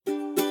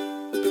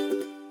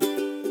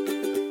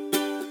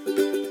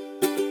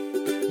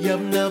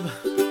Yum nub,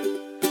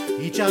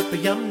 each up a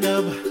yum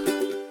nub.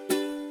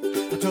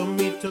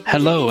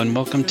 Hello and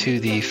welcome to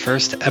the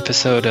first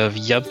episode of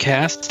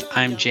Yubcast.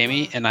 I'm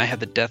Jamie and I have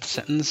the death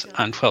sentence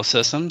on 12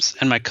 systems,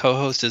 and my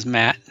co-host is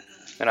Matt.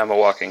 And I'm a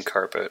walking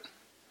carpet.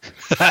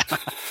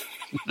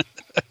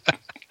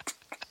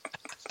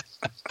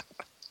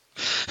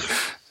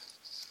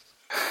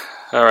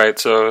 Alright,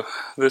 so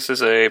this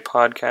is a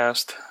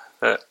podcast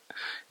that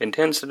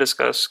intends to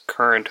discuss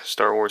current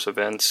Star Wars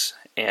events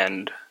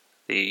and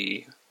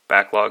the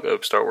backlog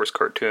of Star Wars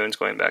cartoons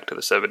going back to the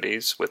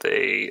 70s with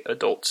a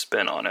adult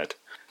spin on it.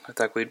 I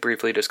thought we'd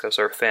briefly discuss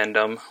our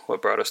fandom,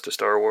 what brought us to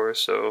Star Wars.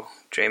 So,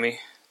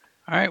 Jamie?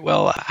 Alright,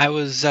 well, I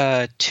was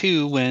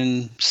 2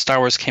 when Star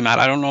Wars came out.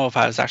 I don't know if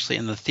I was actually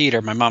in the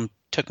theater. My mom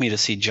took me to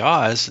see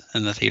Jaws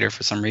in the theater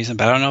for some reason,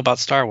 but I don't know about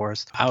Star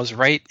Wars. I was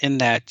right in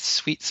that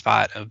sweet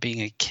spot of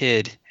being a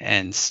kid,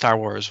 and Star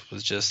Wars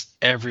was just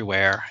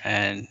everywhere,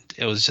 and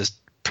it was just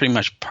pretty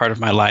much part of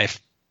my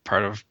life,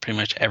 part of pretty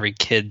much every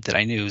kid that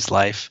I knew's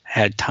life. I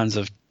had tons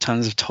of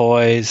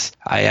toys.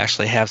 I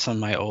actually have some of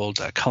my old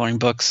coloring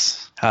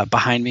books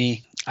behind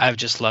me. I've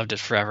just loved it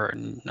forever,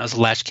 and I was a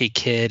latchkey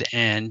kid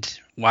and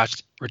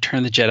watched Return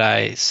of the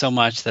Jedi so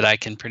much that I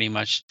can pretty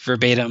much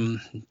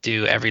verbatim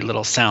do every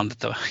little sound that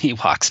the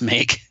Ewoks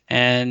make.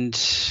 And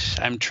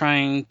I'm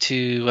trying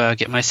to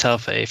get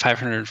myself a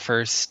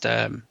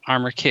 501st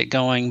armor kit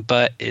going,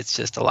 but it's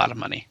just a lot of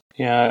money.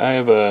 Yeah, I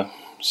have a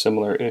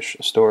similar-ish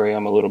story.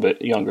 I'm a little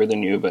bit younger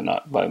than you, but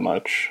not by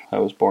much. I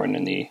was born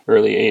in the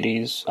early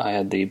 80s. I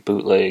had the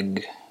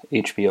bootleg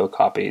HBO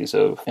copies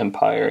of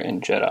Empire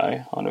and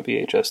Jedi on a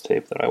VHS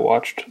tape that I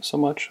watched so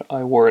much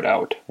I wore it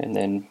out, and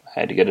then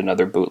I had to get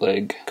another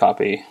bootleg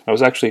copy. I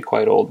was actually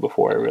quite old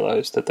before I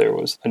realized that there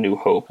was A New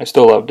Hope. I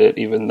still loved it,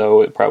 even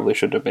though it probably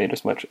shouldn't have made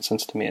as much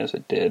sense to me as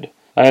it did.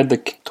 I had the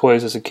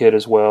toys as a kid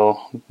as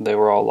well. They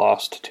were all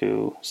lost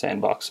to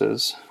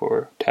sandboxes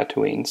for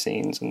Tatooine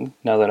scenes, and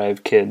now that I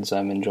have kids,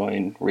 I'm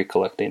enjoying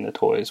recollecting the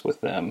toys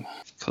with them.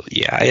 Cool.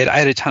 Yeah, I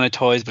had a ton of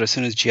toys, but as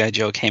soon as G.I.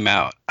 Joe came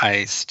out,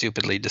 I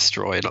stupidly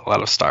destroyed a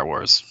lot of Star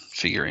Wars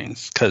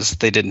figurines because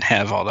they didn't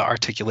have all the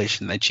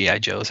articulation that G.I.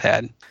 Joes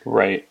had.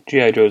 Right.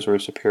 G.I. Joes were a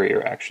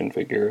superior action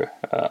figure.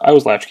 I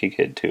was a latchkey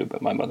kid too,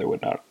 but my mother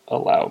would not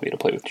allow me to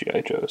play with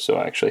G.I. Joes, so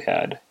I actually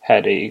had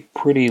a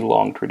pretty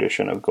long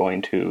tradition of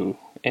going to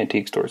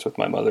antique stores with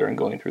my mother and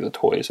going through the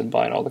toys and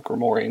buying all the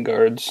Grimorian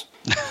guards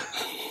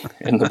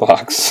in the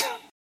box.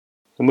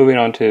 So moving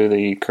on to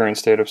the current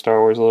state of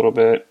Star Wars a little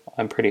bit,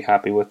 I'm pretty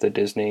happy with the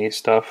Disney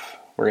stuff.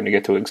 We're going to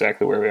get to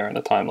exactly where we are in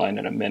the timeline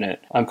in a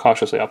minute. I'm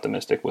cautiously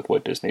optimistic with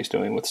what Disney's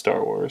doing with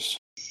Star Wars.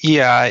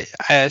 Yeah,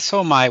 so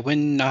am I.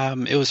 When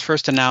it was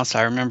first announced,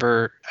 I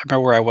remember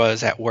where I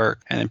was at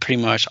work, and then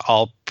pretty much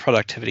all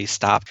productivity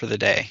stopped for the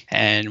day,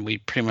 and we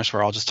pretty much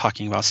were all just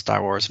talking about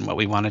Star Wars and what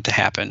we wanted to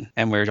happen,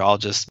 and we were all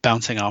just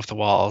bouncing off the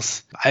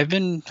walls. I've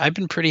been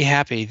pretty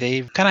happy.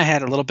 They've kind of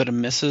had a little bit of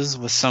misses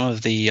with some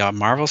of the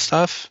Marvel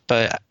stuff,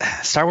 but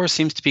Star Wars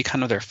seems to be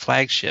kind of their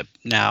flagship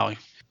now,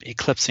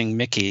 eclipsing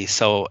Mickey.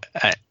 So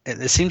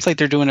it seems like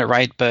they're doing it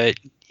right, but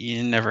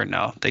you never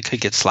know. They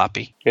could get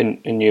sloppy.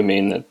 And you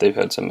mean that they've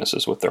had some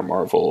misses with their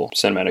Marvel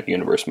Cinematic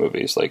Universe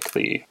movies, like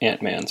the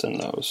Ant-Mans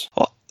and those?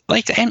 Well,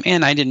 like the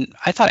Ant-Man,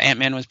 I thought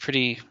Ant-Man was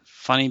pretty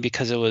funny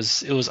because it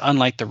was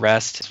unlike the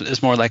rest. It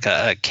was more like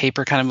a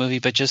caper kind of movie,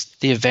 but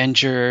just the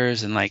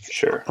Avengers and like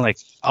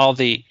all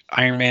the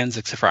Iron Mans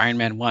except for Iron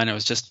Man 1, it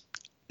was just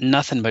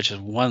nothing but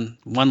just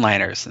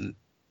one-liners, and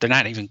they're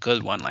not even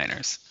good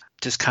one-liners.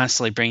 Just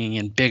constantly bringing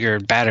in bigger,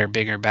 badder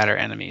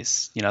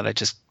enemies, that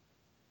just,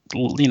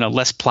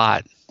 less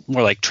plot,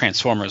 more like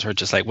Transformers, where it's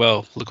just like,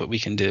 well, look what we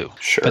can do.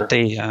 Sure. But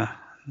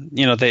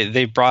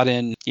they brought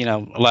in, a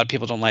lot of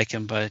people don't like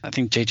him, but I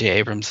think J.J.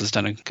 Abrams has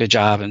done a good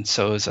job, and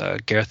so is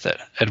Gareth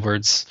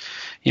Edwards.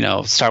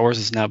 Star Wars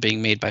is now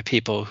being made by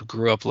people who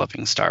grew up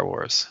loving Star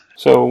Wars.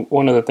 So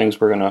one of the things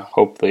we're going to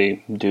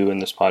hopefully do in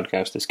this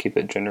podcast is keep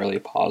it generally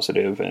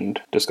positive and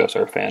discuss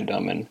our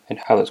fandom and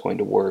how that's going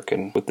to work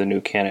and with the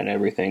new canon and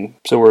everything.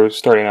 So we're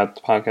starting out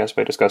the podcast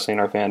by discussing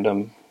our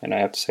fandom, and I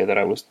have to say that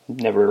I was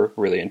never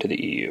really into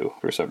the EU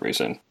for some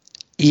reason.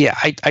 Yeah,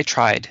 I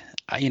tried.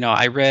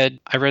 I read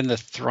the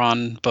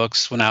Thrawn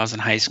books when I was in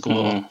high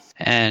school,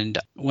 and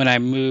when I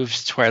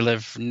moved to where I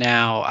live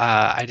now,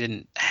 I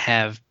didn't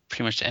have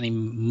pretty much any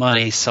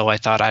money, so I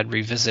thought I'd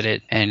revisit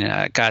it,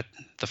 and got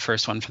the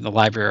first one from the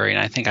library, and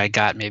I think I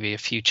got maybe a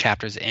few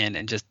chapters in,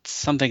 and just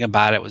something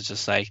about it was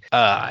just like,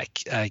 I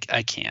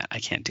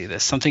can't do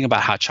this. Something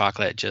about hot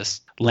chocolate,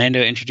 just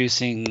Lando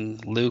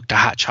introducing Luke to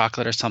hot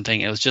chocolate or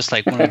something. It was just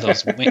like one of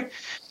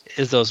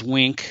those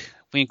wink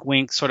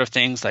sort of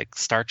things like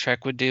Star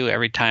Trek would do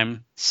every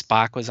time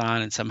Spock was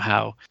on and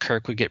somehow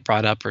Kirk would get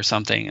brought up or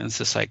something. And it's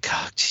just like,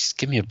 oh, just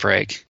give me a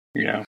break.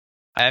 Yeah.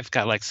 I've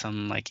got like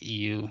some like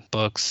EU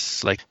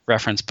books, like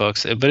reference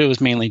books, but it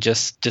was mainly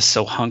just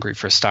so hungry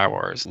for Star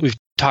Wars. We've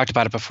talked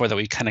about it before that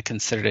we kind of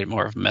considered it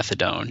more of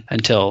methadone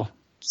until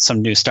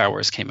some new Star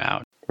Wars came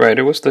out. Right,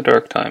 it was the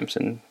dark times,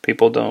 and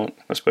people don't,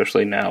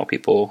 especially now,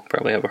 people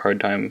probably have a hard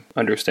time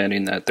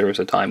understanding that there was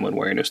a time when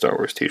wearing a Star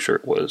Wars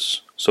t-shirt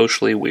was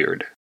socially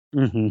weird.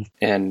 Mm-hmm.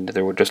 And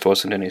there just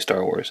wasn't any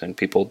Star Wars, and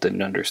people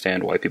didn't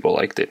understand why people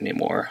liked it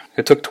anymore.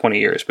 It took 20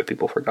 years, but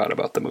people forgot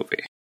about the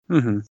movie.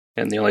 Mm-hmm.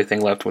 And the only thing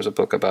left was a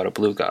book about a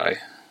blue guy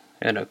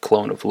and a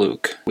clone of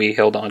Luke. We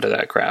held on to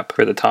that crap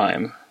for the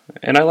time.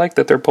 And I like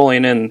that they're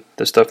pulling in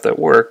the stuff that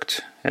worked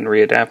and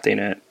readapting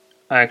it.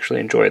 I actually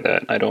enjoy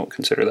that. I don't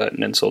consider that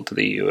an insult to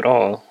the EU at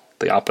all.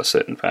 The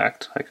opposite, in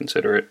fact. I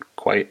consider it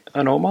quite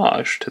an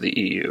homage to the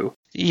EU.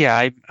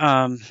 Yeah,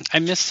 I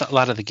missed a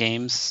lot of the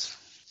games.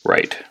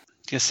 Right.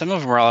 Because some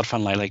of them were a lot of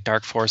fun, like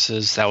Dark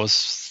Forces. That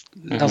was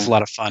a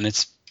lot of fun.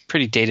 It's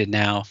pretty dated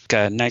now.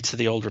 Knights of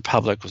the Old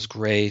Republic was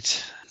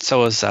great.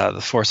 So was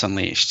The Force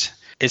Unleashed.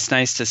 It's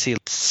nice to see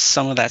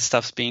some of that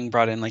stuff's being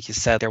brought in. Like you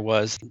said, there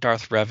was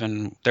Darth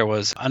Revan. There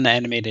was an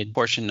animated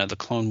portion of the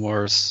Clone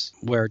Wars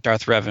where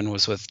Darth Revan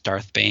was with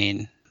Darth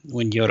Bane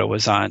when Yoda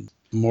was on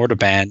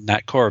Mordoban,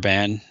 not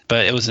Korriban.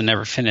 But it was a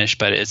never finished,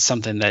 but it's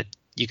something that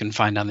you can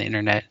find on the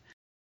internet.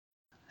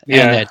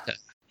 Yeah.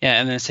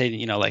 And then say,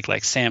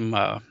 like Sam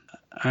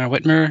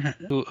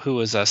Witwer, who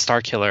was a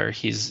Starkiller.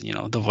 He's,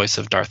 the voice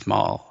of Darth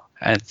Maul.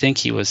 I think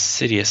he was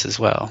Sidious as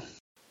well.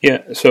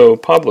 Yeah, so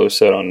Pablo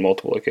said on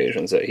multiple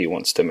occasions that he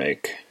wants to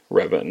make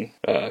Revan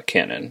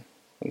canon,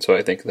 and so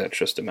I think that's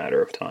just a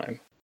matter of time.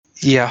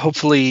 Yeah,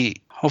 hopefully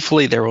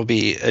there will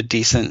be a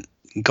decent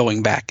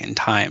going back in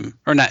time,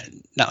 or not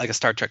like a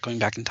Star Trek going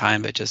back in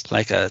time, but just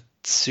like a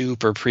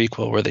super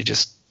prequel where they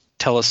just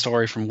tell a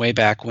story from way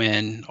back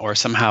when, or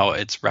somehow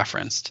it's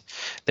referenced.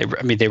 They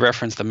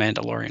reference the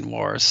Mandalorian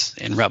Wars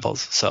in Rebels,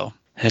 so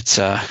it's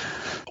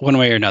one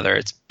way or another,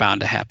 it's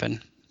bound to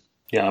happen.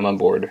 Yeah, I'm on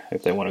board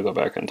if they want to go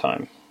back in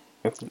time.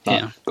 If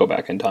not go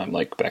back in time,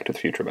 like Back to the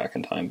Future back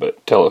in time,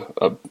 but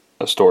tell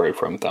a story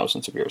from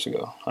thousands of years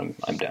ago.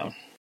 I'm down.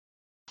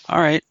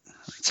 All right.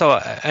 So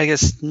I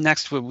guess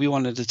next what we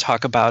wanted to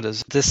talk about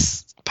is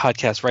this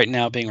podcast right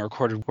now being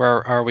recorded.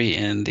 Where are we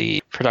in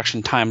the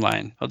production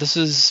timeline? Well, this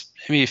is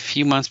maybe a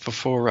few months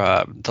before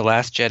The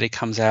Last Jedi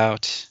comes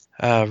out.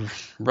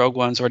 Rogue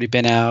One's already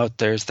been out.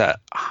 There's that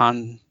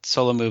Han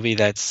Solo movie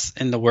that's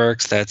in the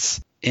works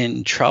that's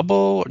in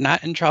trouble,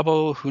 not in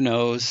trouble, who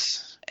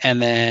knows? And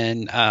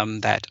then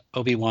that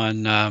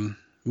Obi-Wan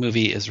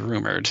movie is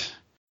rumored.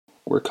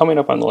 We're coming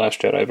up on The Last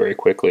Jedi very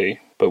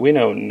quickly, but we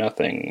know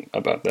nothing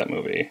about that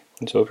movie.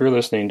 And so if you're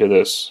listening to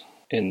this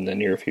in the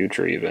near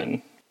future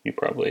even, you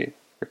probably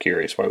are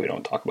curious why we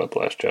don't talk about The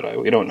Last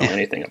Jedi. We don't know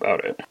anything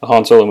about it. The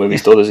Han Solo movie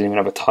still doesn't even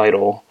have a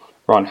title.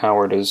 Ron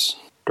Howard is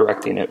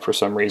directing it for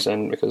some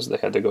reason because they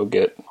had to go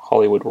get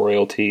Hollywood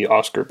royalty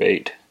Oscar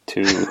bait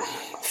to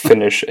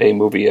finish a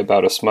movie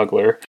about a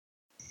smuggler.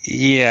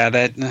 Yeah,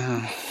 that...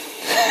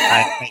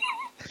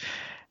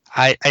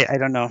 I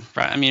don't know.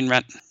 I mean,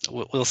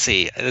 we'll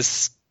see.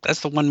 That's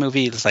the one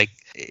movie that's like,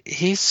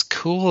 he's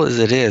cool as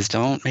it is.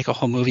 Don't make a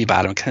whole movie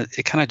about him.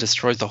 It kind of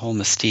destroys the whole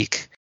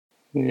mystique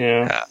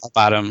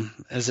about him.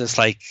 It's just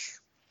like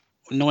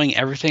knowing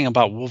everything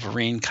about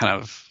Wolverine kind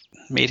of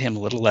made him a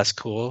little less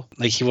cool.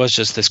 Like he was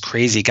just this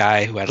crazy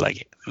guy who had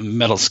like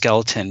metal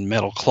skeleton,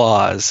 metal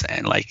claws,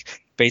 and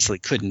like basically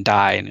couldn't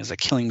die, and it was a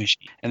killing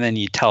machine. And then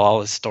you tell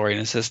all his story,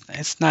 and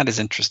it's not as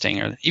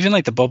interesting. Or even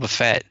like the Boba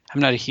Fett.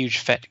 I'm not a huge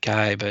Fett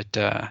guy, but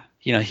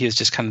he was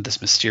just kind of this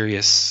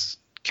mysterious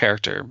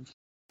character.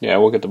 Yeah,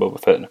 we'll get to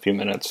Boba Fett in a few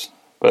minutes,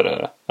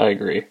 but I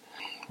agree.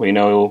 We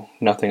know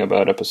nothing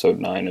about Episode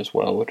 9 as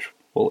well, which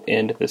will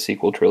end the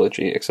sequel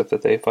trilogy, except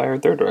that they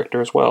fired their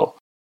director as well.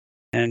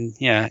 And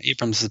yeah,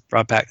 Abrams has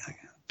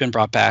been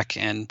brought back,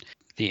 and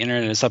the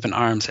internet is up in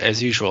arms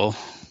as usual.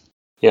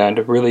 Yeah, and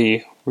to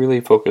really, really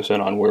focus in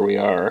on where we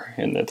are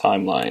in the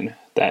timeline,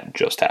 that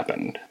just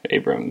happened.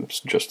 Abrams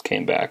just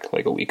came back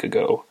like a week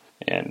ago,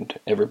 and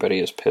everybody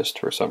is pissed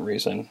for some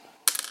reason.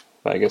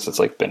 But I guess it's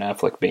like Ben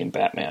Affleck being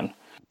Batman.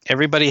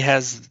 Everybody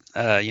has,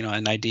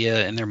 an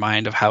idea in their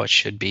mind of how it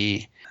should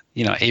be.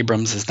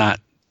 Abrams is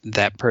not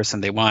that person.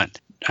 They want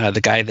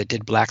the guy that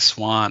did Black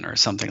Swan or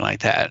something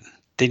like that.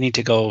 They need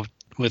to go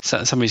with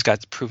somebody who's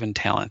got proven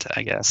talent,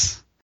 I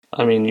guess.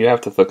 I mean, you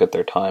have to look at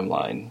their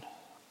timeline.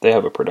 They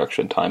have a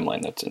production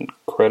timeline that's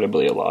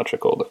incredibly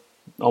illogical.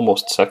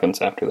 Almost seconds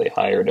after they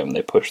hired him,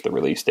 they pushed the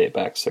release date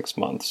back 6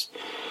 months.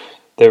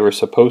 They were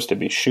supposed to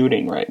be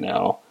shooting right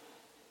now,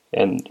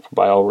 and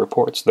by all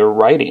reports, they're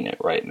writing it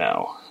right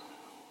now.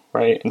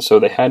 Right? And so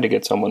they had to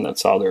get someone that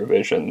saw their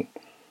vision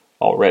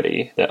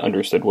already, that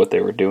understood what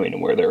they were doing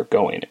and where they were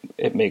going.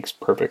 It makes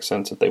perfect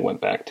sense that they went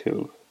back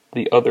to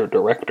the other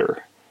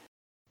director.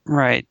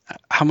 Right.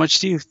 How much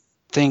do you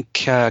think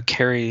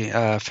Carrie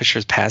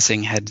Fisher's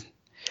passing had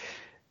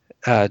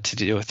to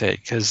do with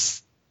it?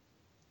 Because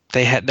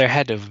there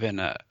had to have been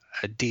a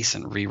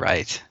decent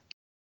rewrite.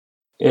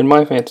 In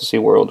my fantasy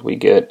world, we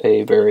get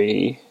a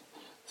very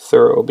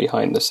thorough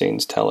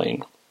behind-the-scenes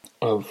telling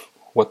of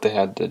what they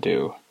had to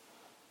do.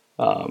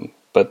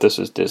 But this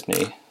is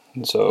Disney,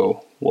 and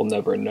so we'll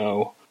never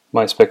know.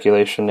 My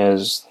speculation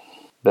is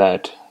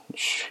that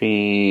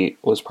she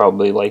was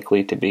probably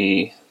likely to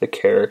be the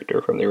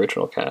character from the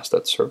original cast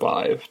that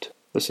survived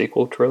the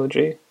sequel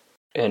trilogy.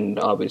 And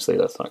obviously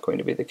that's not going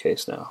to be the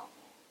case now.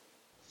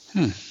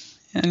 I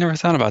never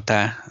thought about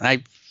that.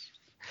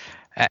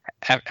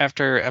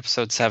 After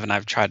episode 7,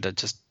 I've tried to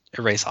just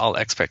erase all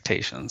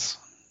expectations.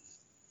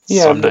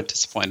 Yeah, so I'm not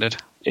disappointed.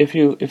 If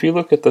you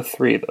look at the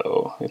 3,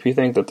 though, if you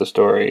think that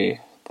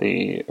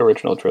the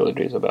original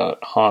trilogy is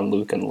about Han,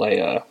 Luke, and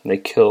Leia, and they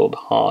killed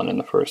Han in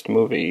the first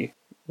movie,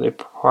 they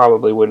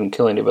probably wouldn't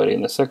kill anybody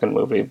in the second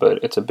movie,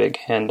 but it's a big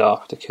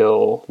handoff to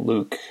kill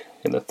Luke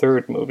in the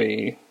third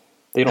movie.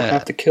 They don't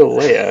have to kill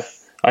Leia.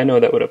 I know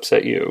that would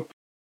upset you.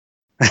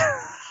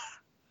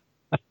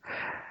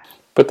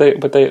 But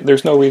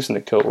there's no reason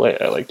to kill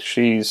Leia. Like,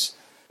 it's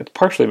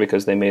partially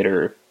because they made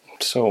her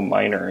so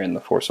minor in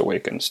The Force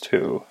Awakens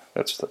too.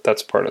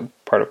 That's part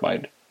of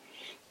my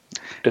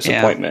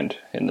disappointment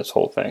in this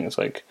whole thing. It's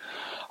like,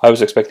 I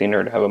was expecting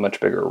her to have a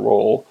much bigger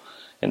role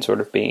in sort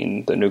of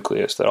being the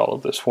nucleus that all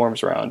of this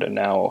forms around, and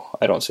now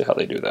I don't see how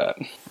they do that.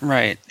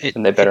 Right.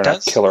 And they better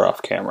not kill her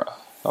off camera.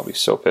 I'll be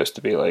so pissed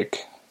to be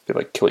like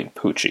killing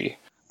Poochie.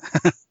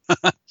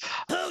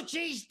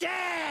 Poochie's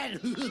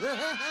dead!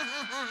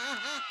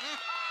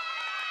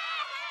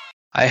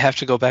 I have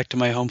to go back to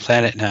my home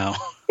planet now.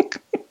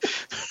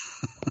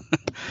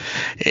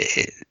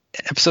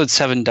 Episode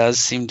 7 does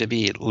seem to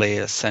be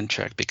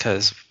Leia-centric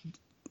because,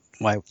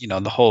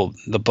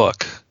 the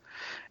book,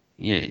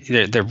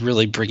 they're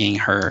really bringing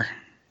her,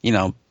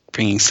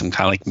 bringing some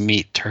kind of like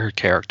meat to her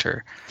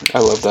character. I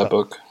love that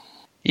book.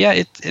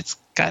 Yeah, it's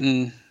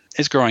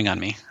growing on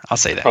me. I'll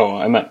say that. Oh,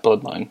 I meant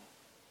Bloodline.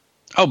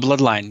 Oh,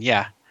 Bloodline,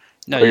 yeah.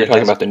 No, you're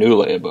talking about the new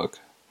Leia book.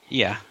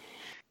 Yeah.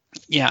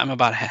 Yeah, I'm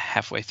about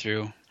halfway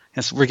through.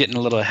 Yes, we're getting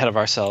a little ahead of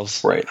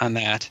ourselves on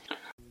that.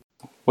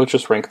 Let's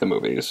just rank the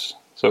movies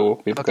so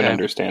people can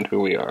understand who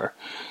we are.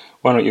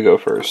 Why don't you go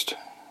first?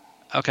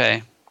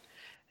 Okay.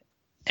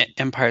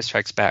 Empire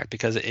Strikes Back,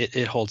 because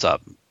it holds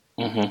up.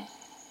 Mm-hmm.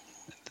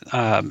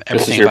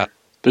 Everything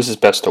this is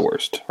best to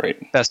worst,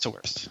 right? Best to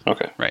worst.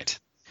 Okay. Right.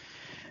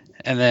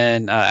 And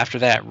then after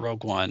that,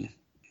 Rogue One.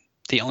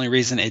 The only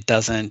reason it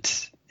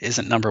isn't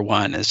number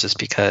 1 is just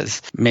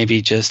because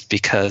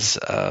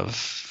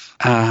of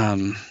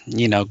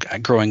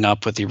growing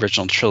up with the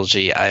original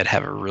trilogy, I'd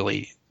have a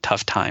really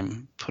tough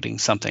time putting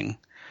something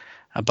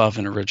above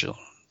an original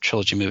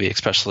trilogy movie,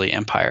 especially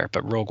Empire.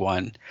 But Rogue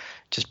One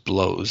just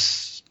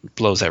blows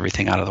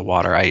everything out of the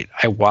water. I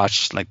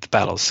watch like the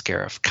Battle of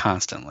Scarif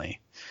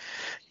constantly,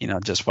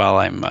 just while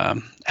I'm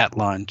at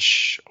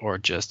lunch or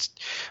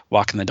just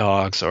walking the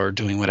dogs or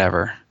doing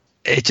whatever.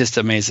 It just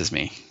amazes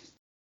me.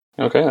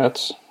 Okay,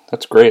 that's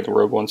great. The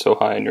Rogue One's so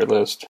high on your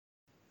list.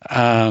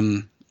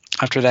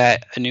 After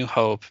that, A New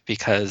Hope,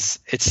 because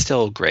it's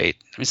still great.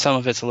 I mean, some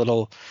of it's a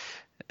little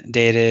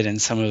dated,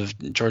 and some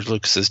of George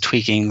Lucas's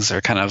tweakings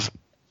are kind of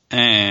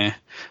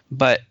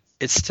but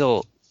it's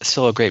still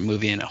a great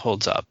movie, and it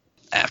holds up.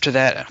 After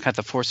that, I've got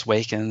The Force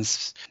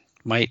Awakens,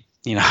 might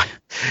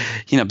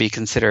be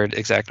considered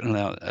exactly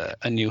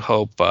A New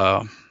Hope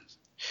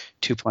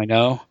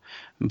 2.0,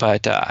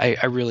 but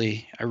I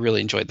really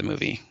enjoyed the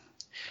movie.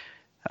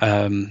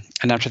 And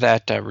after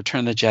that,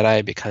 Return of the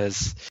Jedi,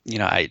 because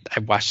I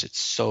watched it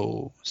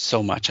so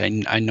much.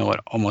 I know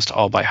it almost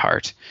all by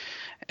heart.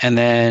 And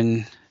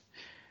then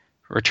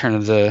Return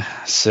of the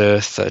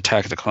Sith,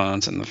 Attack of the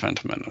Clones, and The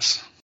Phantom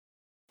Menace.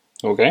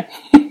 Okay.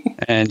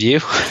 And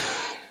you?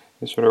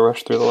 You sort of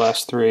rushed through the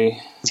last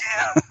 3.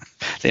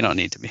 They don't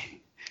need to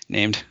be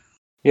named.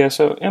 Yeah,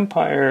 so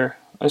Empire,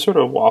 I sort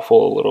of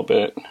waffle a little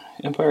bit.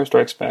 Empire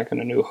Strikes Back and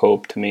A New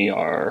Hope, to me,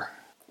 are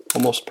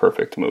almost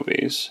perfect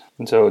movies.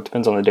 And so it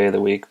depends on the day of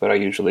the week, but I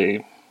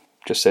usually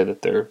just say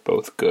that they're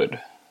both good.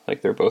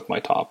 Like, they're both my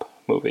top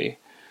movie.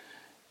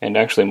 And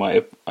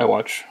actually, I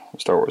watch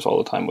Star Wars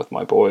all the time with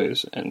my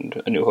boys,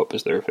 and A New Hope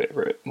is their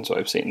favorite. And so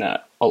I've seen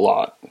that a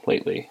lot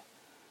lately.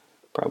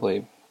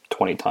 Probably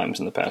 20 times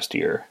in the past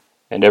year.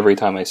 And every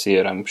time I see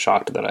it, I'm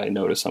shocked that I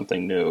notice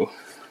something new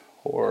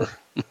or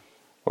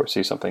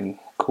see something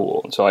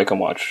cool. And so I can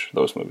watch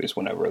those movies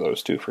whenever,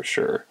 those two for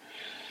sure.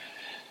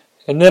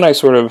 And then I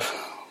sort of,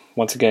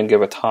 once again,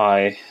 give a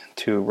tie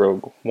to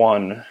Rogue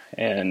One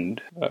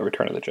and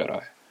Return of the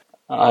Jedi.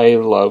 I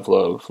love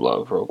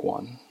Rogue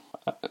One.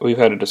 We've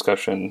had a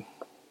discussion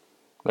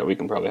that we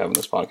can probably have in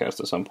this podcast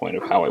at some point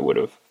of how I would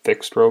have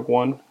fixed Rogue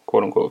One,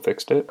 quote unquote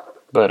fixed it.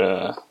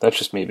 But that's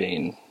just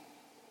me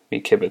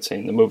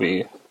kibitzing. The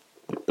movie,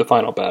 the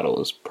final battle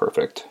is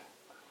perfect.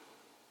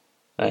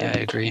 And yeah,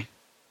 I agree.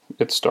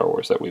 It's Star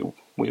Wars that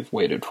we've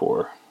waited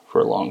for a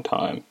long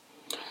time.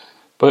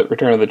 But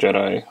Return of the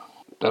Jedi,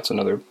 that's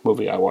another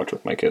movie I watch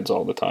with my kids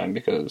all the time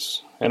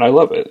and I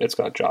love it. It's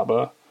got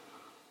Jabba.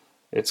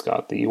 It's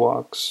got the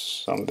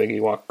Ewoks. I'm a big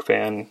Ewok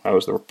fan. I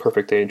was the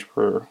perfect age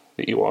for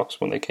the Ewoks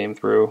when they came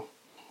through.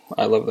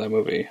 I love that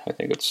movie. I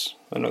think it's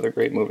another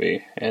great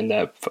movie. And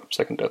that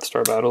second Death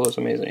Star battle is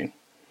amazing.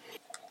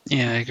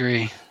 Yeah, I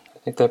agree. I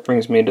think that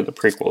brings me to the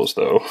prequels,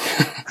 though.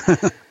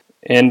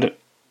 And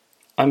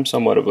I'm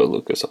somewhat of a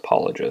Lucas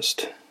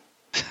apologist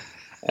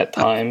at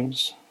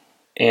times.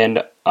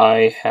 And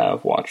I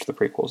have watched the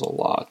prequels a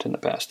lot in the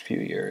past few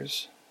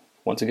years.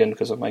 Once again,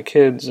 because of my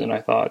kids, and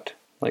I thought,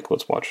 like,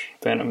 let's watch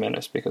Phantom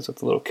Menace because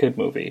it's a little kid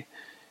movie.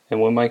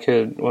 And when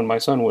my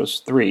son was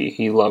 3,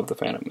 he loved the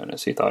Phantom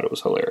Menace. He thought it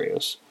was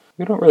hilarious.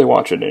 We don't really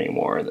watch it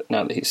anymore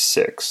now that he's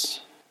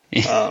 6.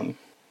 He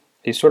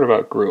sort of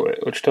outgrew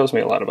it, which tells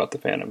me a lot about the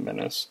Phantom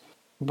Menace.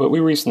 But we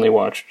recently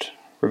watched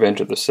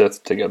Revenge of the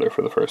Sith together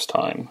for the first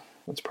time.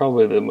 It's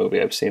probably the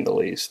movie I've seen the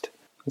least.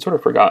 I've sort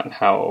of forgotten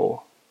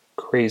how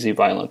crazy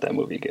violent that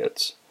movie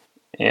gets.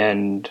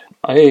 And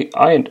I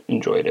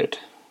enjoyed it,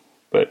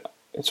 but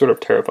it sort of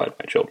terrified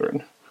my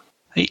children.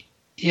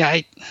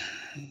 I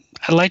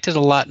liked it a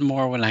lot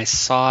more when I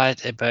saw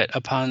it,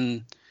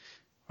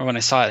 when I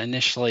saw it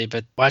initially,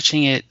 but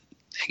watching it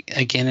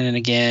again and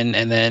again,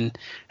 and then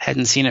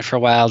hadn't seen it for a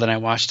while, then I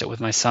watched it with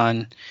my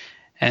son,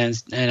 and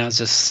I was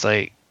just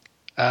like,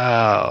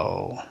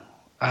 oh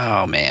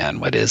man,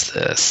 what is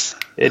this?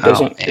 It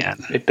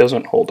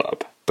doesn't hold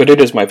up. But it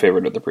is my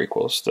favorite of the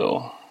prequels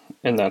still,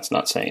 and that's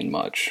not saying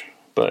much.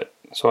 But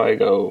so I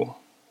go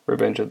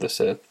Revenge of the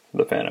Sith,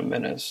 The Phantom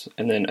Menace,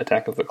 and then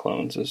Attack of the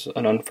Clones is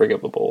an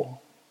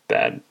unforgivable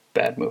bad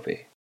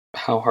movie.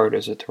 How hard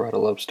is it to write a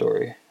love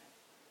story?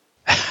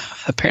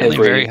 Apparently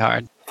very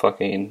hard.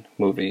 Fucking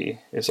movie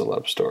is a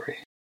love story.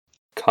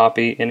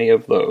 Copy any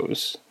of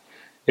those.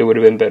 It would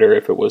have been better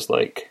if it was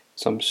like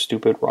some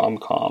stupid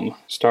rom-com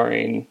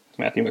starring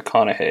Matthew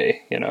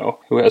McConaughey,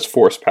 who has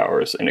force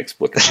powers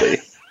inexplicably.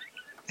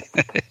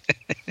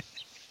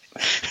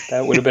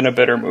 That would have been a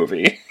better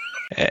movie.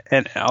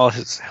 And all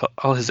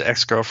his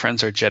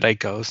ex-girlfriends are Jedi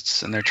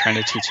ghosts, and they're trying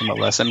to teach him a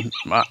lesson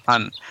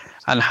on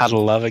how to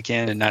love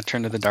again and not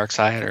turn to the dark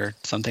side or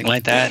something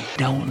like that.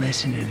 Don't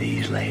listen to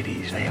these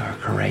ladies. They are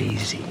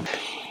crazy.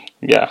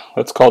 Yeah,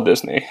 let's call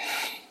Disney.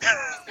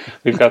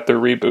 We've got the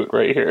reboot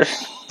right here.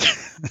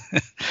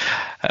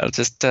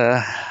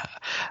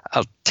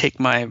 I'll take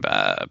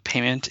my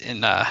payment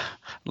in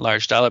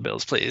large dollar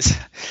bills, please.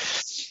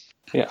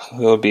 Yeah,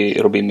 it'll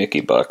be Mickey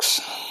bucks.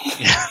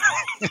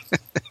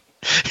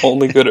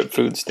 Only good at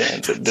food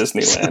stands at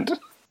Disneyland.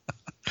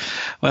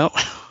 Well,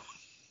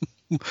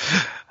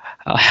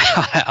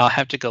 I'll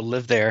have to go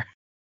live there.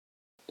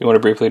 Do you want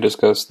to briefly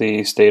discuss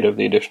the state of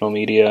the additional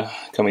media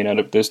coming out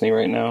of Disney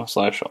right now, /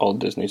 all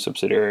Disney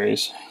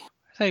subsidiaries?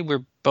 I think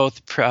we're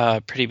both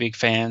pretty big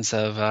fans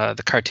of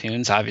the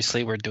cartoons.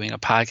 Obviously, we're doing a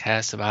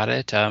podcast about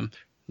it.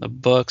 The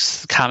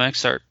books, the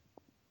comics I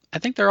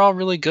think they're all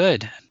really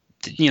good.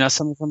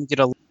 Some of them get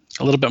a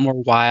little bit more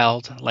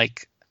wild,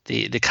 like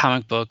the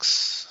comic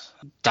books,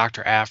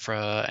 Dr.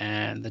 Aphra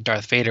and the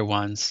Darth Vader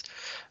ones,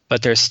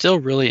 but they're still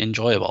really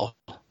enjoyable.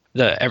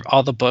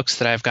 All the books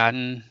that I've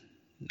gotten,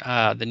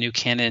 the new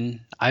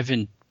canon, I've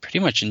pretty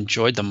much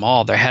enjoyed them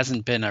all. There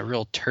hasn't been a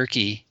real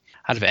turkey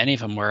out of any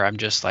of them where I'm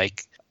just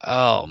like,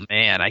 oh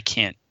man, I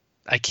can't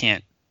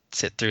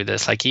sit through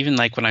this. Like even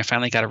like when I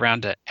finally got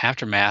around to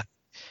Aftermath,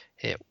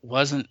 it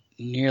wasn't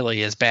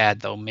nearly as bad,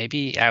 though.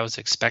 Maybe I was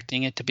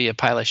expecting it to be a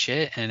pile of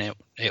shit, and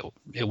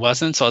it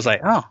wasn't. So I was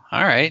like, oh,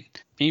 all right.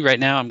 Me right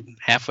now, I'm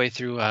halfway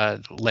through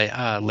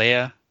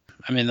Leia.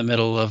 I'm in the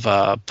middle of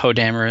Poe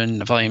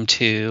Dameron Volume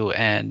 2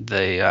 and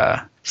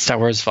the Star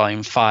Wars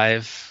Volume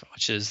 5,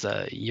 which is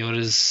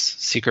Yoda's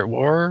Secret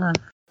War.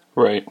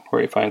 Right,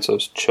 where he finds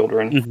those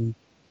children. Mm-hmm.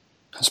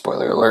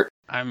 Spoiler alert.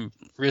 I'm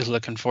really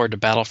looking forward to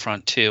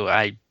Battlefront 2.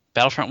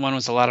 Battlefront 1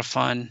 was a lot of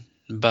fun,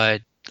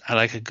 but I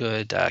like a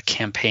good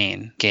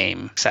campaign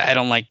game. So I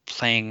don't like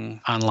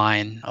playing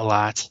online a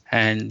lot,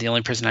 and the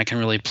only person I can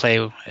really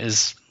play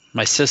is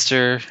my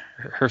sister,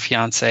 her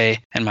fiance,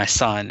 and my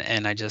son,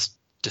 and I just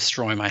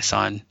destroy my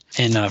son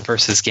in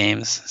versus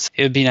games. So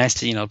it would be nice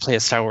to play a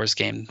Star Wars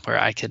game where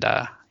I could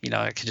I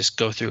could just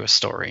go through a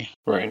story.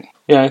 Right.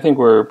 Yeah, I think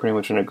we're pretty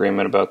much in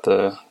agreement about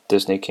the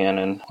Disney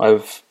canon.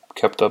 I've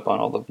kept up on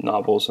all the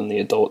novels and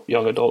the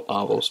young adult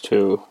novels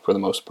too, for the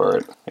most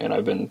part, and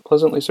I've been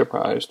pleasantly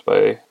surprised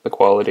by the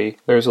quality.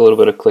 There's a little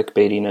bit of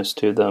clickbaitiness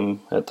to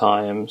them at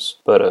times,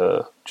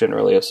 but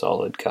generally a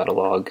solid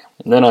catalog.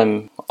 And then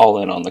I'm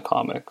all in on the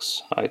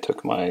comics. I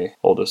took my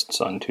oldest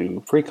son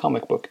to Free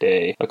Comic Book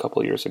Day a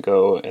couple years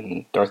ago,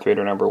 and Darth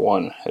Vader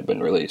 #1 had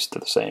been released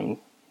the same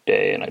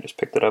day, and I just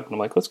picked it up and I'm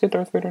like, let's get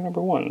Darth Vader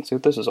 #1 and see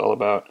what this is all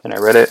about. And I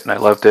read it and I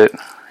loved it,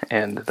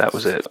 and that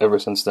was it. Ever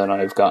since then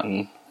I've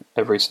gotten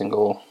every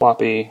single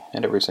floppy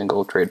and every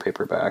single trade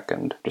paperback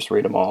and just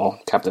read them all.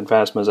 Captain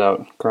Phasma's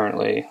out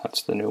currently,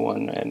 that's the new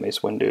one, and Mace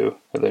Windu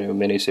are the new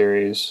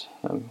miniseries.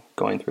 I'm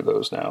going through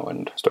those now,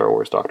 and Star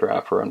Wars Dr.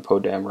 Aphra and Poe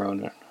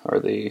Dameron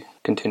are the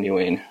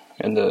continuing,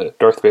 and the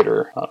Darth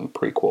Vader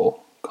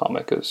prequel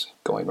comic is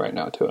going right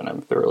now too, and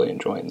I'm thoroughly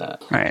enjoying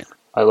that. Right.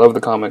 I love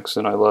the comics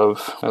and I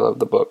love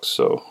the books,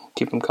 so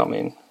keep them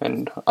coming.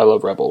 And I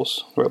love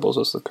Rebels. Rebels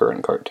is the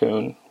current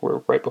cartoon. We're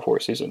right before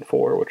season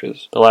 4, which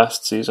is the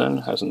last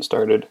season. Hasn't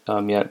started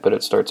yet, but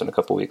it starts in a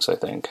couple weeks, I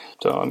think.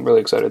 So I'm really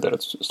excited that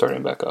it's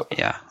starting back up.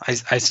 Yeah,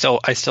 I still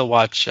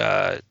watch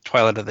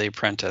Twilight of the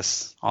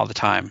Apprentice all the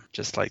time.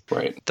 Just like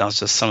right. That was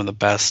just some of the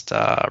best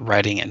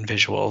writing and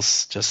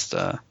visuals. Just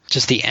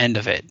the end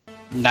of it.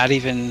 not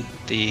even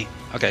the,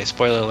 okay,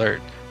 spoiler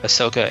alert,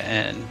 Ahsoka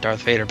and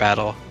Darth Vader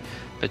battle,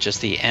 but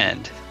just the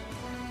end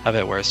of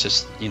it, where it's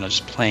just,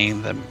 just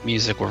playing the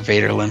music where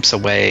Vader limps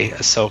away,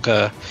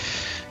 Ahsoka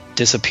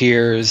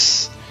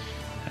disappears,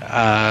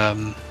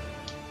 the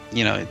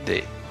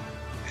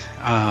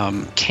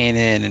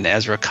Kanan and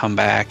Ezra come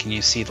back, and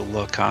you see the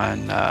look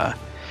on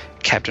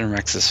Captain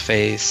Rex's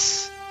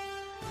face,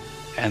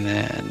 and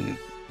then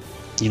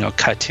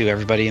cut to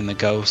everybody in the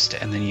Ghost,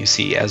 and then you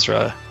see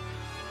Ezra.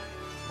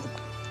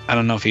 I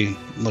don't know if he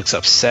looks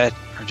upset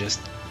or just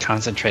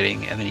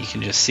concentrating, and then you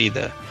can just see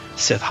the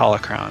Sith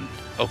holocron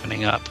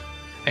opening up,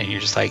 and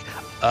you're just like,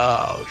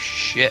 oh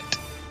shit.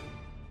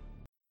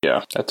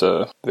 Yeah, that's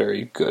a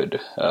very good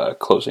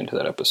closing to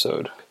that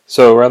episode.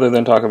 So rather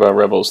than talk about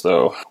Rebels,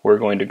 though, we're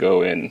going to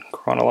go in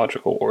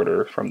chronological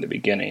order from the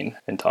beginning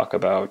and talk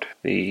about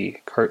the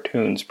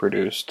cartoons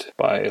produced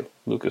by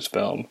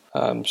Lucasfilm,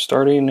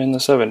 starting in the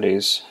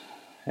 70s.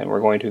 And we're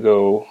going to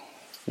go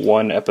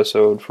one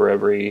episode for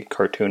every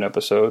cartoon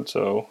episode,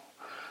 so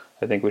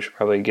I think we should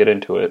probably get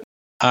into it.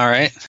 All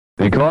right.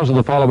 Because of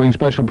the following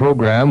special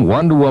program,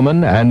 Wonder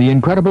Woman and the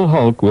Incredible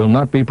Hulk will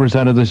not be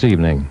presented this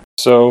evening.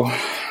 So,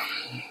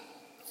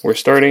 we're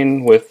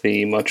starting with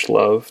the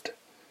much-loved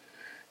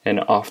and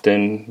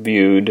often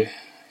viewed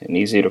and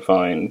easy to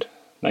find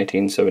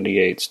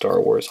 1978 Star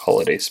Wars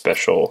Holiday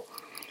Special,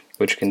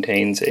 which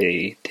contains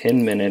a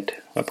 10-minute,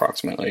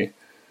 approximately,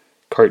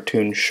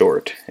 cartoon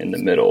short in the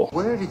middle.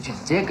 Where did you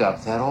dig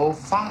up that old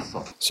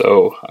fossil?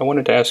 So, I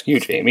wanted to ask you,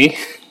 Jamie,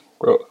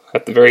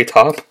 at the very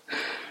top,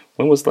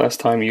 when was the last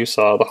time you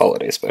saw the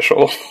Holiday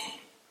Special?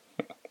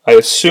 I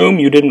assume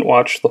you didn't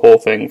watch the whole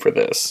thing for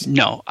this.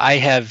 No, I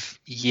have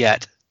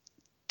yet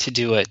to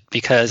do it,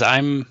 because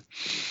I'm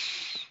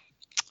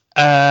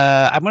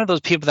one of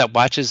those people that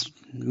watches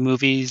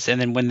movies, and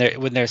then when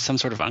there's some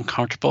sort of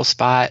uncomfortable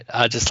spot,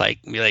 I'll just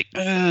be like,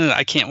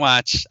 I can't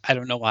watch. I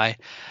don't know why.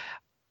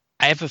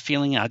 I have a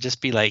feeling I'll just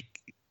be like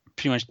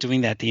pretty much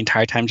doing that the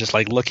entire time, just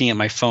like looking at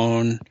my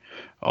phone,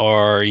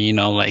 or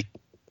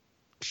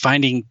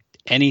finding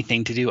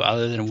anything to do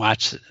other than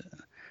watch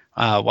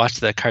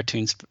the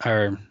cartoons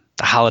or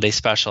the Holiday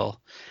Special.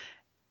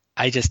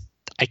 I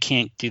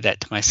can't do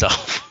that to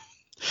myself.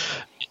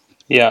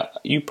 Yeah,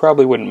 you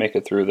probably wouldn't make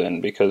it through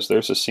then, because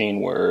there's a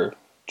scene where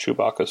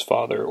Chewbacca's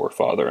father or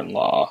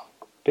father-in-law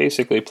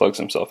basically plugs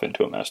himself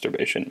into a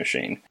masturbation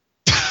machine.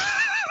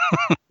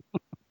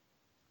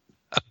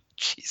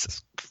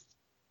 Jesus.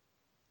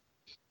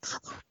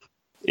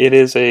 It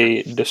is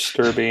a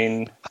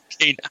disturbing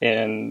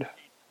and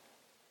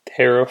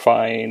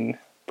terrifying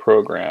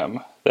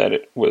program that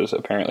it was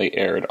apparently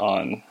aired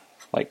on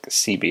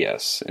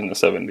CBS in the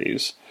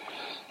 70s.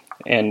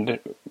 And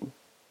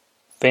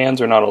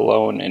fans are not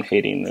alone in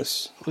hating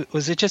this.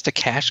 Was it just a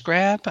cash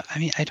grab? I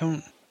mean, I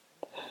don't...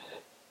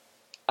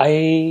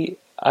 I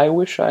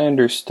wish I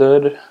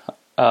understood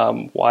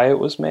why it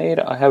was made.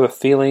 I have a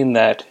feeling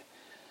that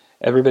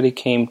everybody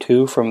came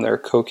to from their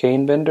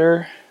cocaine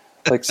bender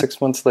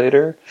 6 months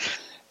later,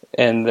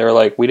 and they're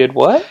like, we did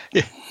what?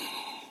 Yeah.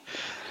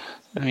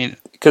 I mean...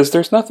 Because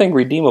there's nothing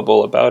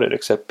redeemable about it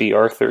except B.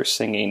 Arthur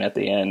singing at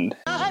the end.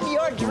 I'm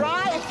your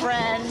dry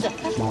friend.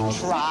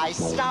 Try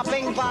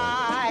stopping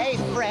by,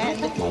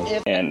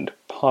 friend. And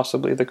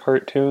possibly the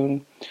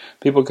cartoon.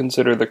 People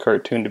consider the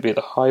cartoon to be the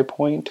high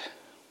point.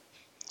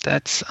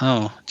 That's...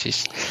 Oh,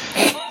 jeez.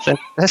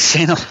 That's,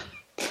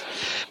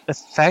 the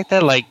fact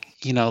that,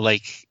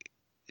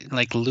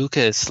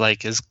 Lucas,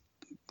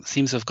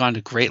 seems to have gone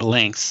to great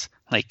lengths.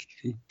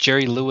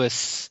 Jerry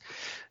Lewis...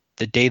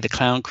 The Day the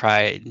Clown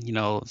Cried,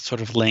 sort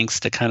of lengths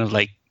to kind of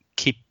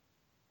keep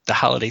the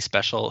Holiday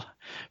Special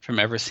from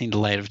ever seeing the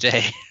light of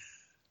day.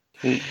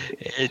 Geez,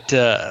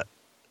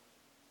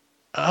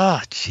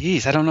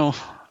 I don't know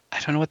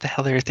what the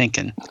hell they were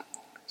thinking.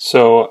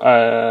 So,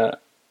 I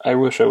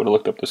wish I would have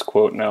looked up this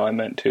quote now. I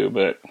meant to,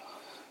 but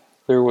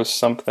there was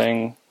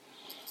something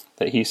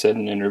that he said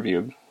in an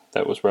interview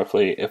that was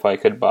roughly, if I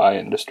could buy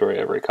and destroy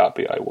every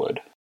copy, I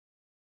would.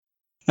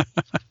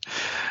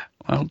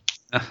 Well...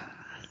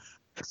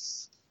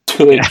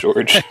 Too late,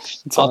 George.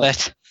 It's all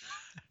that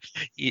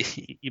you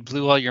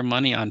blew all your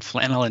money on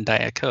flannel and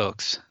Diet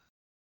Cokes.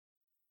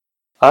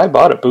 I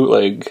bought a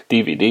bootleg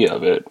DVD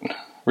of it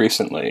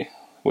recently,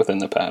 within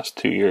the past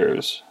 2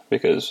 years,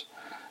 because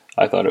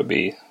I thought it would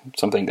be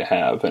something to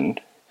have.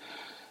 And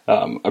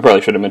I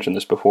probably should have mentioned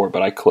this before,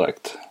 but I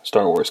collect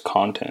Star Wars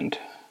content,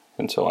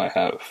 and so I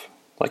have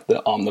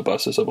the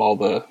omnibuses of all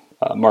the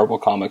Marvel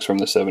comics from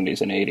the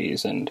 70s and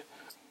 80s, and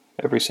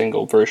every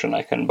single version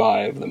I can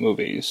buy of the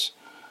movies.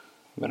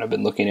 And I've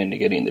been looking into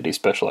getting the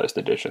despecialized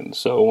editions.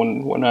 So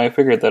when I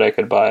figured that I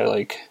could buy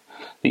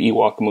the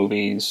Ewok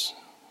movies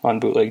on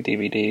bootleg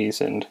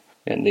DVDs and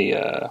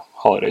the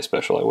Holiday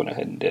Special, I went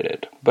ahead and did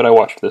it. But I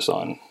watched this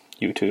on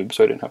YouTube,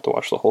 so I didn't have to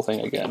watch the whole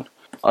thing again.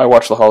 I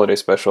watched the Holiday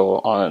Special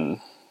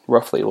on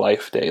roughly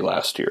Life Day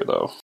last year,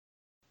 though.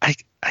 I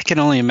can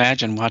only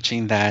imagine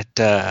watching that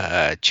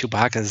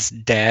Chewbacca's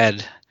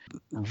dad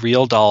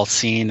real doll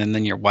scene, and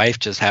then your wife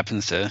just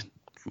happens to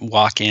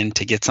walk in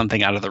to get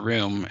something out of the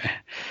room,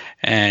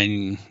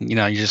 and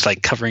you're just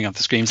like covering up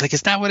the screams, like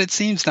it's not what it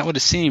seems, not what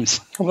it seems.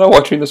 I'm not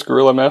watching this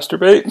gorilla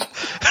masturbate.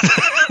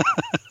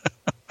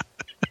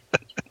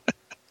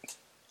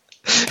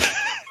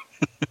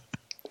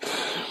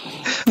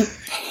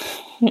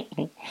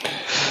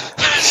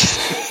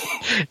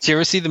 Did you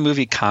ever see the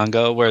movie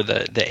Congo, where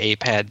the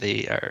ape had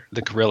or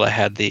the gorilla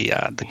had the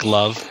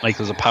glove, like it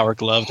was a power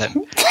glove that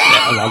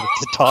allowed it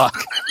to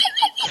talk?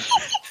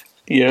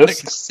 Yes. I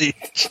can see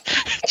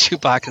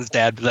Chewbacca's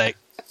dad be like,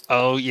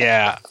 "Oh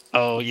yeah,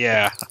 oh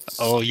yeah,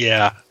 oh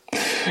yeah,"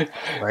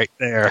 right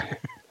there.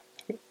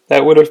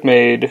 That would have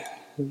made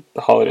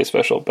the holiday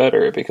special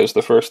better, because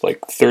the first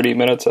 30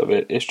 minutes of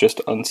it is just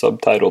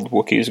unsubtitled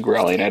Wookiees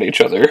growling at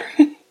each other.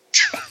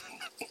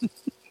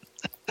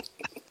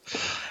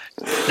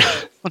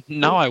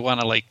 Now I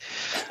want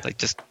to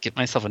just get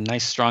myself a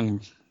nice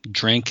strong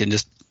drink and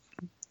just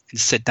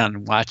sit down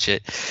and watch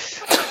it.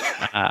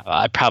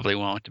 I probably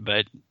won't,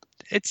 but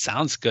it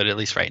sounds good, at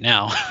least right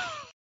now.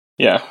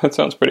 Yeah, that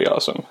sounds pretty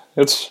awesome.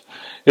 It's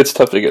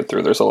tough to get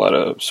through. There's a lot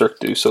of Cirque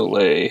du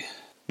Soleil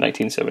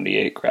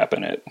 1978 crap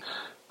in it.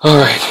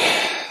 Alright,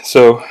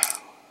 so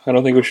I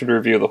don't think we should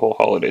review the whole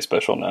holiday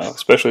special now,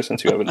 especially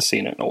since you haven't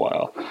seen it in a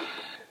while.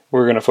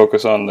 We're going to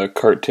focus on the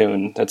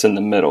cartoon that's in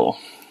the middle.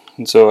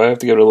 And so I have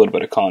to give it a little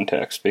bit of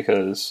context,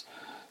 because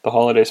the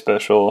holiday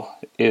special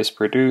is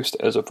produced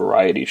as a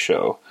variety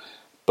show,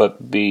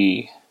 but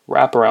the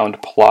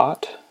wraparound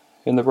plot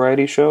in the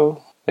variety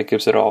show that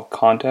gives it all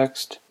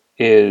context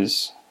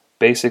is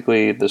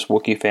basically this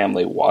Wookiee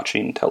family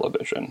watching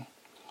television.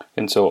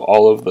 And so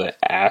all of the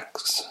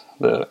acts,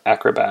 the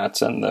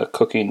acrobats and the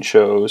cooking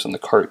shows and the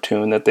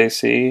cartoon that they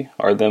see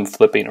are them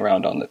flipping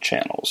around on the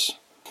channels.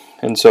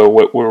 And so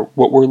what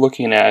we're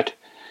looking at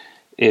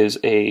is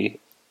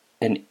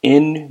an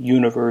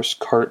in-universe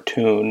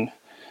cartoon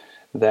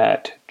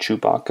that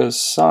Chewbacca's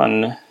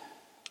son,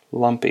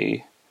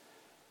 Lumpy,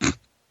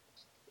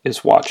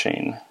 is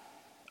watching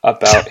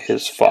about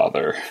his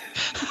father.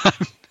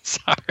 I'm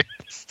sorry.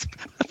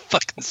 A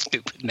fucking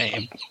stupid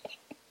name.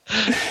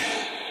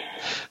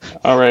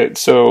 Alright,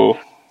 so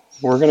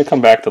we're going to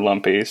come back to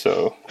Lumpy,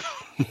 so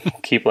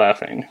keep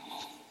laughing.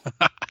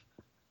 I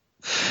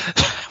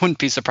wouldn't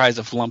be surprised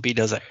if Lumpy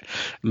does a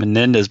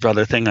Menendez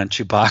brother thing on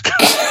Chewbacca.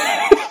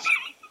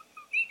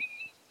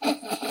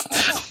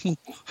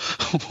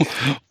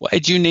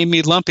 Why'd you name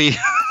me Lumpy?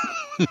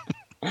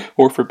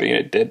 Or for being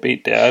a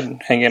deadbeat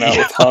dad, hanging out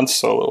with Han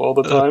Solo all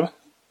the time.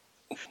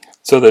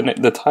 So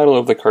the title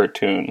of the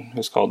cartoon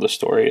is called The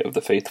Story of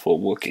the Faithful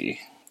Wookiee.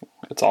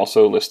 It's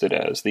also listed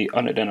as the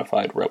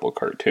Unidentified Rebel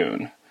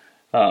Cartoon.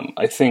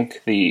 I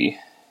think the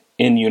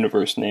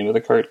in-universe name of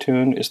the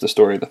cartoon is The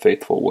Story of the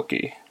Faithful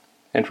Wookiee.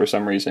 And for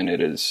some reason it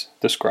is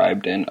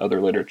described in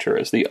other literature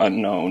as the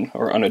Unknown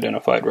or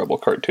Unidentified Rebel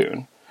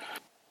Cartoon.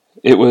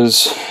 It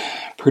was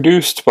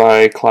produced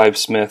by Clive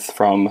Smith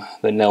from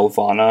the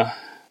Nelvana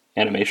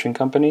Animation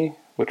Company,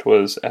 which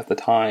was at the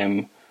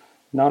time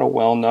not a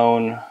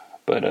well-known,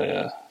 but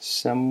a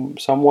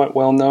somewhat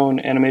well-known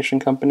animation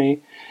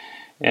company.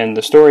 And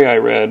the story I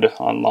read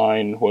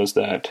online was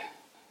that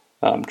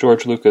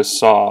George Lucas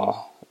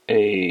saw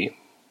a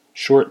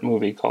short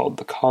movie called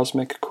The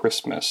Cosmic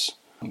Christmas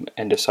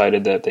and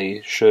decided that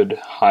they should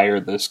hire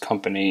this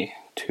company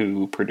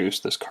to produce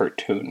this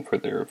cartoon for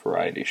their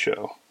variety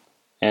show.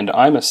 And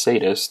I'm a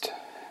sadist,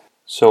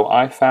 so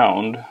I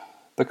found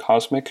The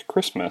Cosmic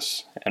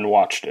Christmas and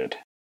watched it.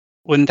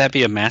 Wouldn't that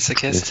be a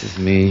masochist? This is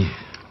me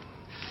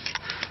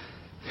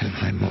at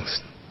my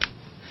most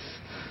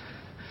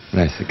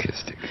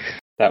masochistic.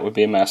 That would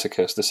be a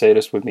masochist. The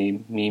sadist would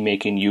be me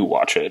making you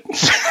watch it.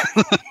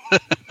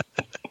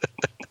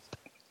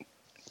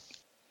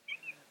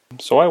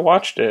 So I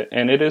watched it,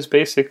 and it is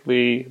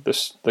basically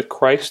the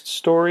Christ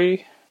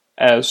story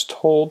as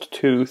told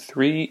to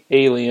 3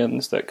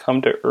 aliens that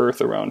come to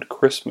Earth around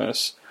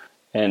Christmas,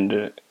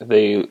 and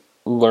they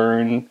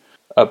learn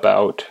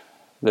about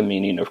the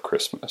meaning of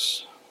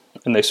Christmas.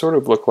 And they sort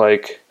of look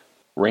like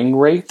ring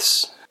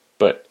wraiths,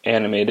 but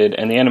animated,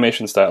 and the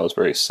animation style is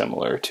very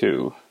similar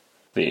to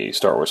the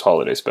Star Wars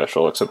Holiday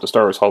Special, except the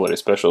Star Wars Holiday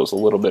Special is a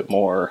little bit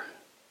more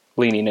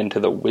leaning into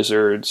the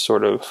Wizards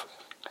sort of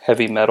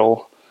heavy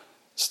metal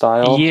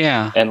style,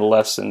 yeah, and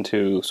less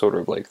into sort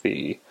of like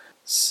the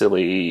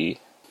silly,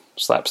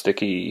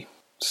 slapsticky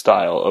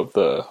style of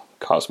the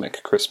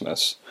Cosmic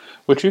Christmas,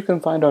 which you can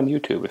find on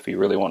YouTube if you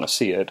really want to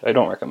see it. I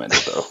don't recommend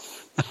it, though.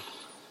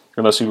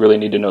 Unless you really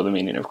need to know the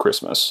meaning of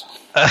Christmas.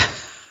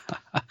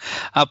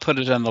 I'll put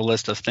it on the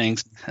list of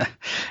things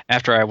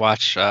after I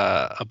watch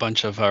a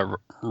bunch of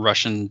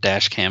Russian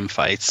dash cam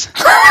fights.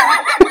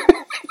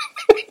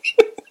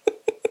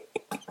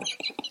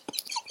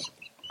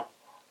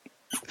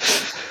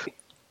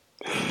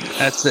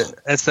 That's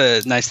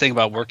the nice thing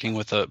about working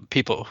with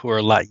people who are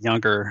a lot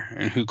younger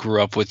and who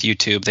grew up with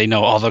YouTube. They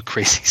know all the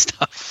crazy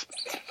stuff.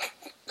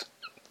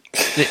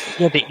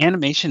 The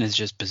animation is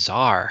just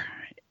bizarre.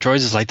 Droids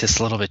is like this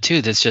a little bit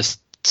too. That's just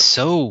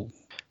so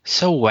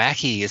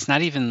wacky. It's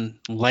not even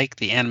like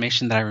the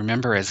animation that I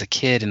remember as a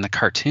kid in the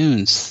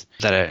cartoons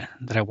that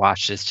I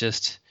watched. It's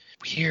just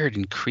weird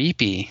and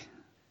creepy.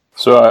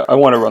 So I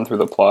want to run through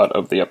the plot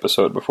of the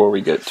episode before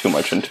we get too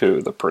much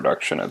into the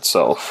production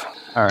itself.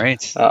 All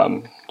right.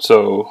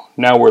 So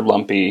now we're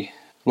Lumpy.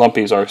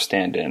 Lumpy's our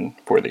stand-in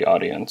for the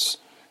audience,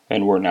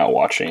 and we're now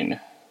watching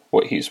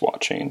what he's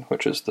watching,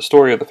 which is the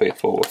story of the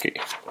faithful Wookiee.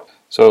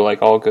 So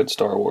like all good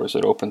Star Wars,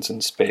 it opens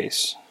in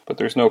space, but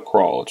there's no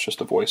crawl, it's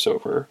just a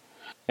voiceover.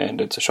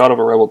 And it's a shot of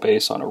a rebel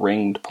base on a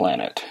ringed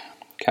planet.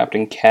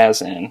 Captain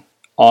Kazan,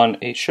 on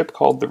a ship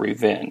called the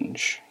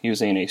Revenge,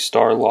 using a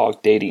star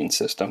log dating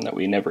system that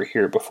we never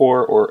hear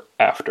before or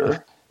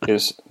after,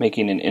 is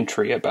making an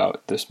entry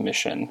about this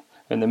mission.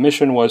 And the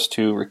mission was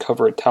to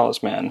recover a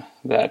talisman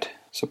that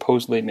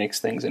supposedly makes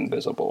things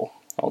invisible,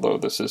 although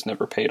this is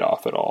never paid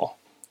off at all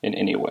in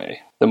any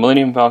way. The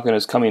Millennium Falcon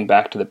is coming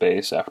back to the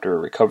base after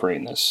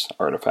recovering this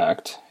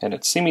artifact, and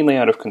it's seemingly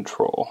out of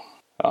control.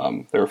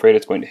 They're afraid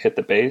it's going to hit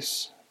the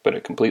base, but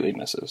it completely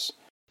misses.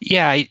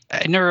 Yeah, I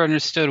never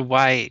understood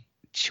why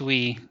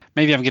Chewie.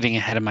 Maybe I'm getting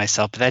ahead of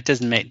myself, but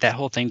that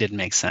whole thing didn't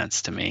make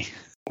sense to me.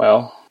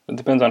 Well, it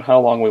depends on how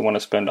long we want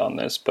to spend on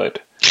this,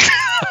 but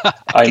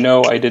I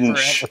know I didn't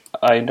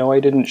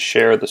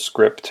share the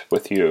script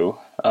with you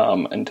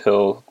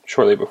until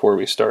shortly before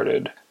we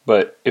started.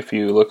 But if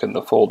you look in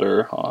the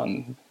folder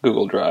on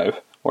Google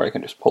Drive, or I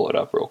can just pull it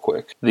up real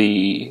quick,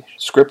 the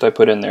script I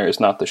put in there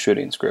is not the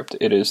shooting script.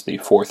 It is the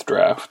fourth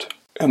draft.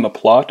 And the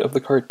plot of the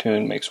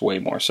cartoon makes way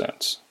more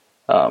sense.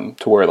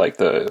 To where like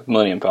the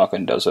Millennium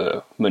Falcon does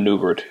a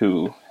maneuver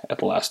to, at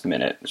the last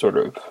minute, sort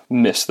of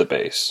miss the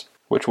base,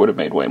 which would have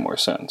made way more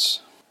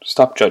sense.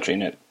 Stop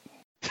judging it.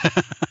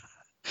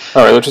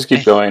 Alright, let's just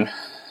keep going.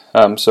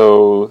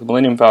 So the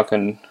Millennium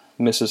Falcon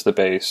misses the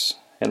base,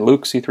 and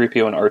Luke,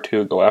 C-3PO, and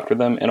R2 go after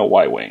them in a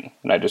Y-Wing.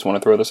 And I just want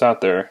to throw this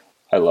out there.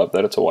 I love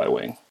that it's a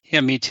Y-Wing.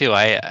 Yeah, me too.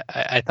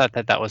 I thought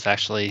that was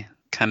actually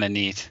kind of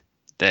neat,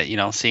 that,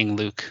 seeing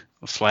Luke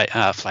fly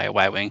a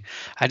Y-Wing.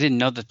 I didn't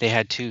know that they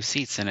had 2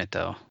 seats in it,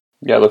 though.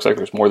 Yeah, it looks like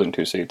there's more than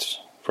 2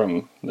 seats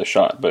from the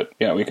shot, but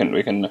yeah, we can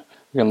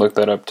look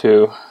that up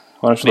too.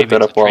 Why don't you look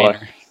that up while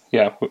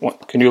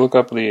can you look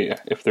up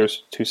if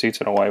there's 2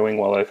 seats in a Y-Wing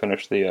while I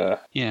finish the...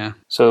 Yeah.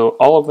 So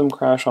all of them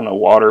crash on a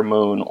water,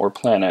 moon, or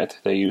planet.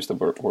 They use the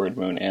word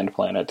moon and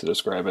planet to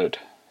describe it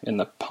in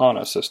the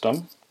Pana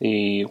system.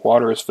 The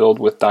water is filled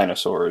with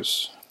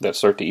dinosaurs that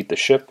start to eat the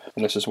ship,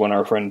 and this is when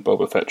our friend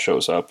Boba Fett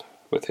shows up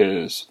with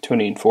his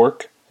tuning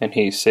fork, and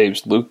he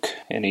saves Luke,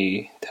 and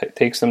he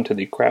takes them to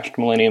the crashed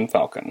Millennium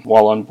Falcon.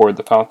 While on board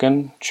the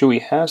Falcon,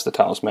 Chewie has the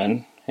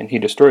talisman, and he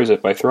destroys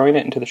it by throwing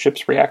it into the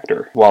ship's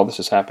reactor. While this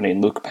is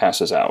happening, Luke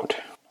passes out.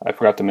 I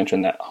forgot to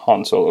mention that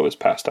Han Solo is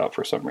passed out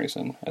for some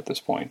reason at this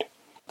point.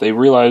 They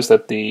realize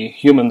that the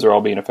humans are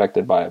all being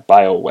affected by a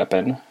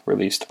bioweapon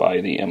released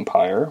by the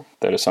Empire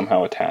that is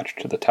somehow attached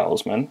to the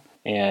talisman,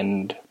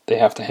 and they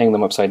have to hang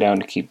them upside down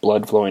to keep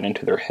blood flowing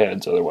into their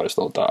heads, otherwise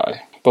they'll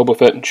die. Boba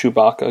Fett and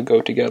Chewbacca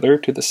go together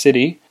to the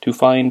city to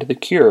find the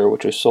cure,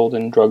 which is sold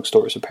in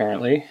drugstores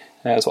apparently,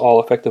 as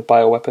all effective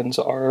bioweapons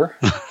are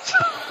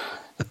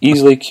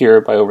easily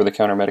cured by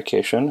over-the-counter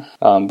medication.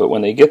 But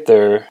when they get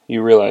there,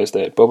 you realize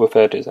that Boba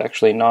Fett is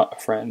actually not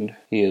a friend.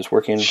 He is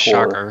working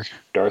for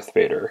Darth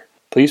Vader.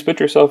 Please put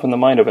yourself in the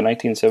mind of a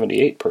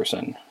 1978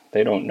 person.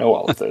 They don't know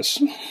all of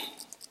this.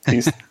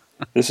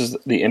 This is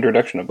the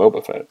introduction of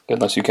Boba Fett,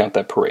 unless you count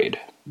that parade.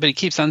 But he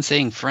keeps on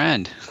saying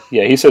friend.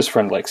 Yeah, he says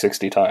friend like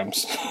 60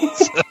 times.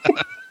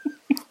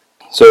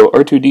 So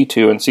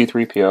R2-D2 and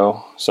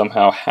C-3PO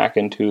somehow hack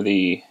into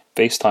the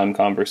FaceTime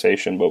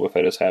conversation Boba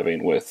Fett is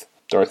having with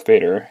Darth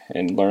Vader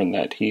and learn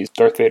that he's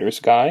Darth Vader's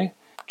guy.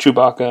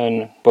 Chewbacca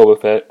and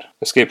Boba Fett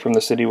escape from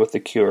the city with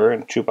the cure,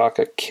 and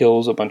Chewbacca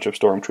kills a bunch of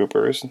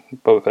stormtroopers.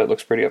 Boba Fett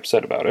looks pretty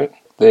upset about it.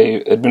 They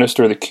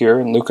administer the cure,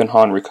 and Luke and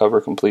Han recover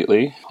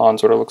completely. Han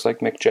sort of looks like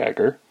Mick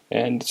Jagger.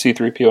 And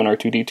C-3PO and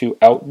R2-D2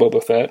 out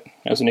Boba Fett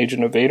as an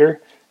agent of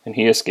Vader, and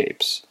he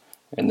escapes.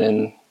 And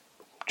then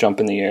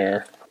jump in the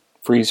air,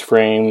 freeze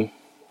frame,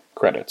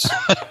 credits.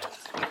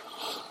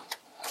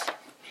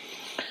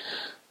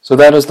 So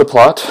that is the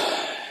plot.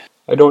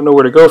 I don't know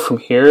where to go from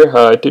here.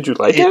 Did you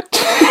like it?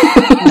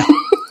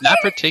 Not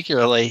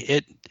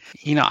particularly.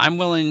 I'm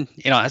willing,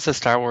 as a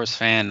Star Wars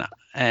fan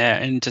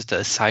and just a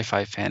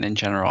sci-fi fan in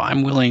general,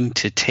 I'm willing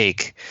to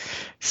take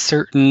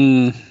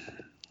certain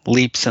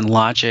leaps in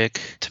logic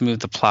to move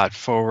the plot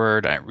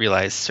forward. I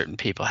realize certain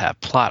people have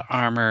plot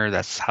armor.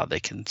 That's how they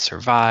can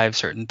survive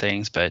certain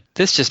things. But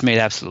this just made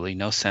absolutely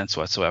no sense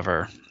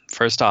whatsoever.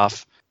 First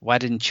off, why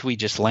didn't Chewie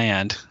just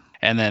land?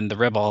 And then the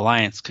Rebel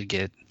Alliance could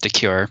get the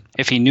cure.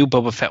 If he knew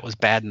Boba Fett was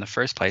bad in the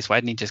first place, why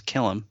didn't he just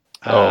kill him?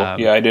 I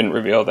didn't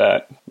reveal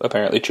that.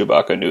 Apparently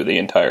Chewbacca knew the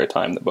entire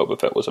time that Boba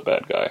Fett was a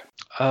bad guy.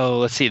 Oh,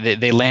 let's see.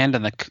 They land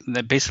on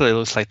that basically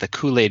looks like the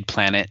Kool-Aid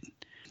planet,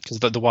 because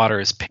the water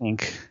is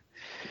pink.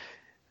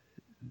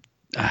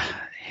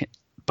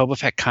 Boba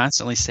Fett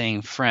constantly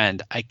saying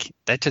friend.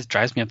 That just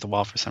drives me up the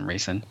wall for some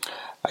reason.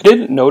 I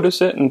didn't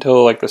notice it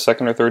until like the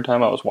second or third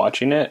time I was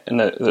watching it, and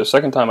the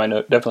second time I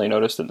definitely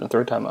noticed it, and the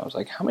third time I was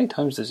like, how many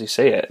times does he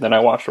say it? Then I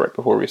watched right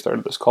before we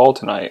started this call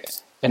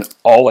tonight, and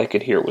all I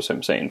could hear was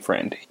him saying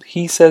friend.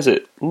 He says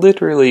it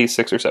literally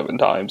 6 or 7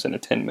 times in a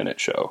 10-minute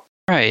show.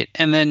 Right,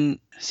 and then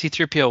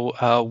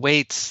C-3PO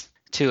waits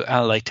to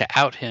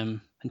out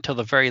him until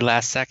the very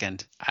last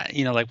second.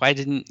 Why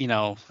didn't,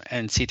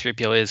 and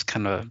C-3PO is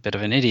kind of a bit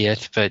of an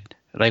idiot, but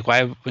like,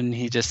 why wouldn't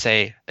he just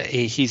say,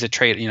 hey, he's a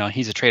traitor,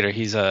 he's a traitor,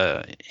 he's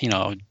a,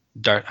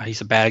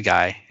 he's a bad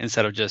guy,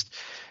 instead of just,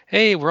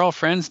 hey, we're all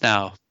friends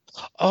now.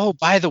 Oh,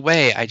 by the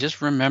way, I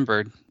just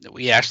remembered that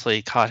we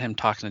actually caught him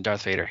talking to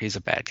Darth Vader. He's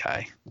a bad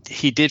guy.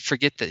 He did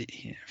forget that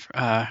he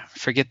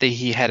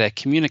had a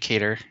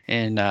communicator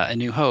in A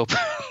New Hope.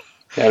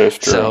 That is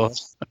true. So,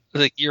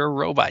 like, you're a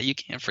robot. You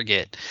can't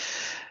forget.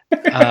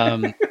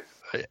 The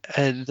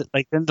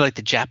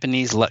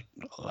Japanese,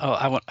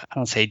 I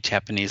don't say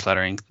Japanese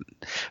lettering,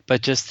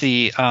 but just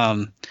the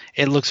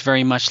it looks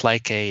very much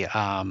like a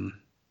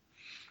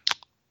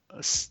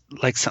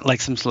like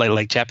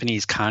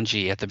Japanese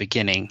kanji at the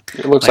beginning.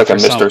 It looks like a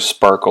Mr.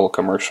 Sparkle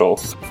commercial.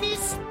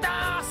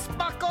 Mr.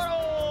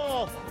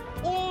 Sparkle!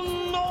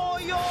 Uno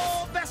yo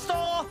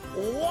beso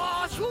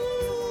wahoo!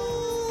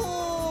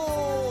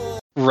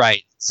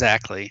 Right,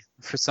 exactly.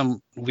 For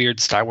some weird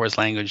Star Wars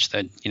language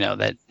that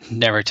that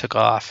never took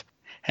off.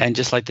 And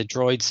just like the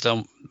droids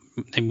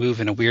they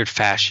move in a weird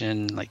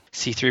fashion. Like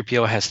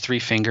C-3PO has 3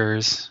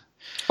 fingers.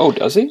 Oh,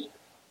 does he?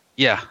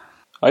 Yeah.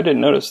 I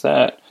didn't notice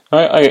that.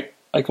 I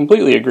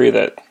completely agree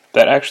that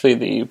actually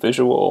the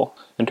visual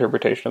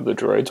interpretation of the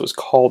droids was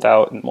called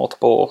out in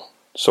multiple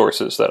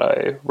sources that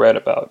I read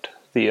about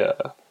the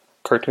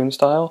cartoon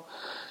style,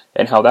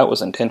 and how that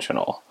was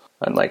intentional,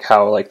 and like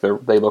how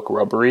they look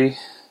rubbery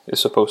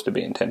is supposed to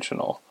be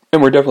intentional. And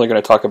we're definitely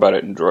going to talk about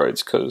it in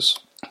droids, because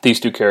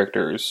these 2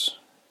 characters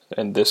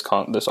and this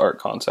art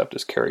concept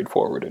is carried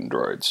forward in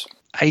droids.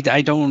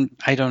 I don't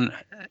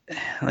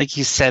like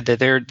you said that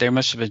they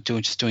must have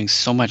been doing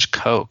so much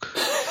coke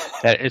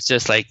that it's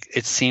just like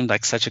it seemed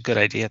like such a good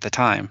idea at the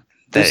time.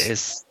 This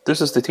is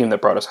the team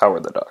that brought us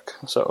Howard the Duck.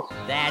 So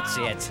that's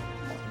it.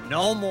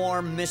 No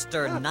more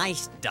Mr.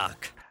 Nice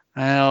Duck.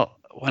 Well,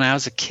 when I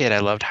was a kid,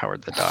 I loved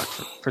Howard the Duck,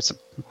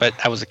 but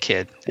I was a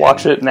kid.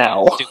 Watch it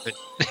now. Stupid.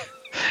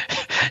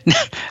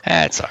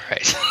 That's all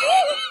right.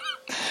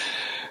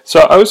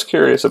 So I was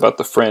curious about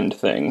the friend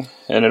thing,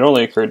 and it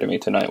only occurred to me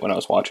tonight when I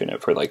was watching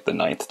it for like the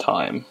 9th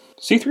time.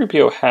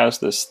 C-3PO has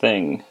this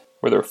thing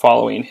where they're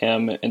following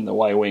him in the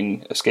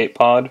Y-Wing escape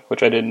pod,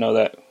 which I didn't know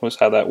that was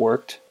how that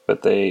worked,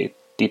 but they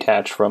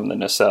detach from the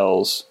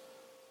nacelles.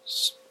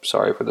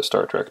 Sorry for the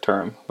Star Trek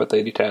term, but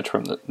they detach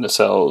from the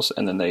nacelles,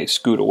 and then they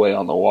scoot away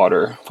on the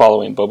water,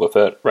 following Boba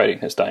Fett riding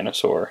his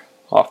dinosaur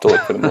off to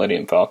look for the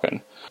Millennium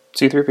Falcon.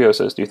 C-3PO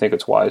says, do you think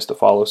it's wise to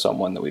follow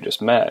someone that we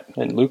just met?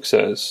 And Luke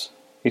says,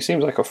 he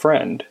seems like a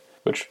friend,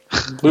 which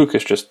Luke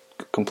is just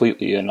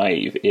completely a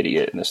naive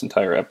idiot in this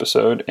entire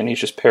episode, and he's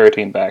just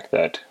parroting back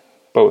that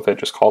Boba Fett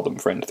just called him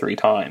friend 3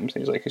 times.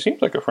 He's like, he seems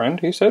like a friend.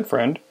 He said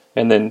friend.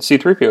 And then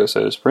C-3PO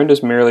says, friend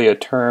is merely a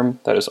term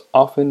that is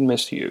often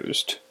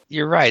misused.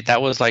 You're right. I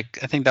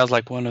think that was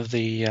like one of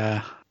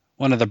the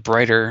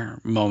brighter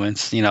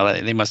moments.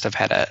 They must have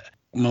had a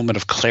moment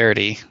of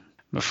clarity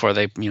before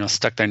they,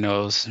 stuck their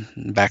nose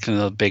back into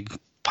the big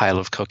pile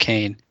of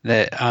cocaine.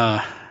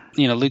 That,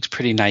 Luke's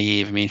pretty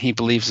naive. I mean, he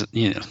believes,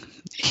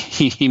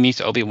 he meets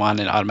Obi-Wan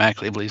and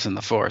automatically believes in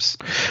the Force.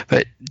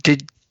 But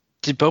did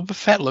Boba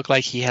Fett look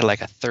like he had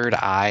like a third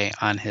eye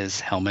on his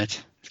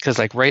helmet? Because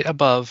like right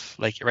above,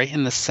 like right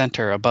in the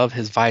center above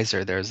his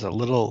visor, there's a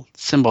little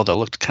symbol that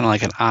looked kind of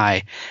like an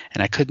eye,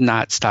 and I could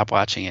not stop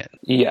watching it.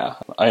 Yeah,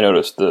 I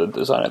noticed the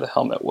design of the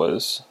helmet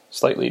was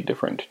slightly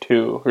different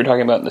too. We're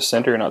talking about in the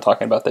center, not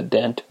talking about the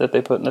dent that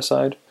they put in the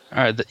side.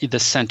 All right, the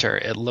center.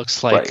 It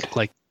looks like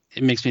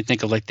it makes me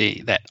think of like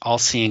that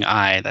all-seeing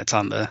eye that's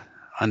on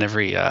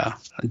every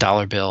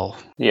dollar bill.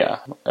 Yeah,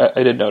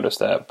 I did notice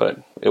that,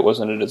 but it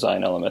wasn't a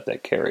design element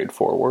that carried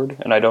forward,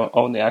 and I don't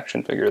own the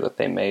action figure that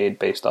they made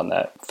based on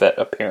that Fett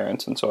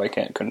appearance, and so I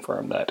can't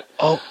confirm that.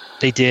 Oh,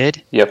 they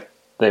did? Yep,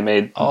 they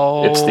made.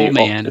 Oh,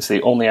 man. It's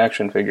the only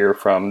action figure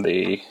from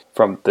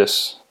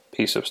this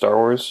piece of Star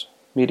Wars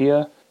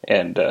media,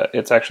 and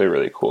it's actually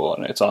really cool,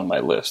 and it's on my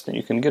list, and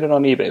you can get it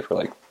on eBay for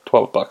like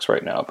 $12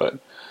 right now, but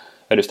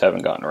I just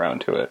haven't gotten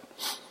around to it.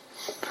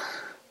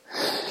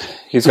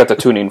 He's got the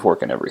tuning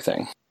fork and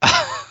everything.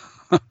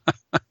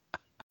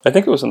 I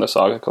think it was in the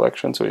Saga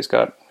collection, so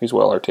he's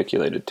well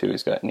articulated too.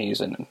 He's got knees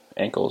and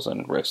ankles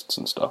and wrists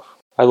and stuff.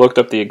 I looked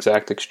up the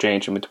exact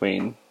exchange in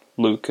between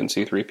Luke and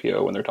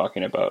C-3PO when they're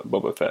talking about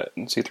Boba Fett,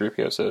 and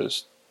C-3PO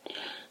says,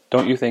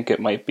 "Don't you think it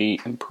might be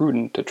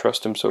imprudent to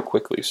trust him so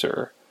quickly,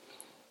 sir?"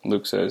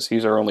 Luke says,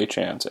 "He's our only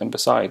chance, and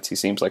besides, he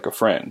seems like a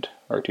friend."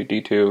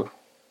 R2-D2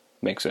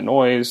 makes a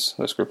noise,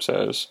 the script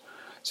says.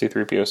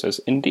 C-3PO says,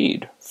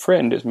 "Indeed,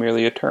 friend is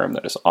merely a term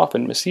that is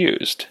often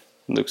misused."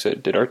 And Luke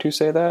said, "Did R2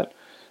 say that?"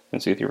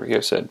 And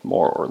C-3PO said,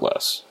 "More or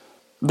less."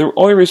 The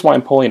only reason why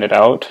I'm pulling it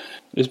out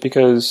is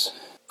because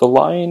the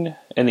line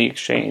and the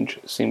exchange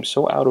seems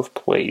so out of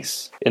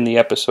place in the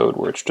episode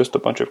where it's just a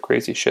bunch of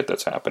crazy shit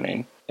that's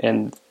happening.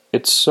 And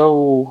it's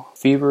so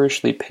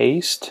feverishly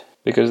paced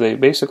because they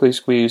basically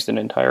squeezed an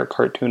entire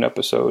cartoon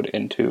episode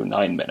into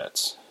 9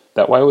 minutes.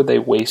 That why would they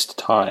waste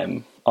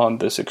time on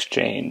this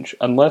exchange?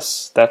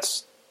 Unless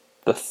that's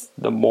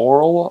the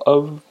moral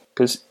of...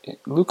 Because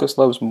Lucas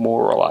loves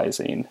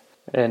moralizing.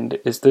 And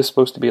is this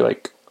supposed to be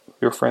like,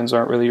 your friends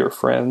aren't really your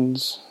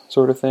friends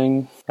sort of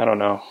thing? I don't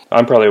know.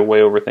 I'm probably way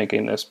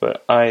overthinking this,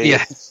 but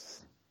Yeah.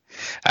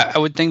 I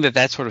would think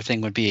that sort of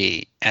thing would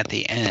be at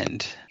the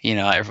end. You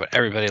know,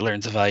 everybody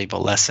learns a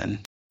valuable lesson.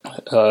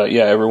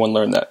 Yeah, everyone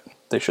learned that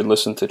they should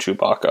listen to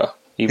Chewbacca,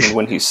 even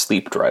when he's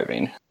sleep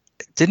driving.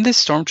 Didn't the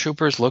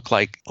stormtroopers look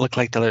like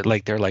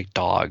they're like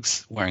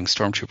dogs wearing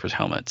stormtroopers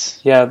helmets?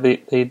 Yeah, they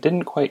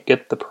didn't quite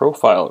get the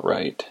profile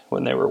right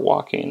when they were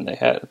walking.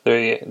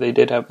 They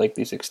did have like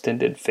these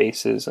extended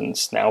faces and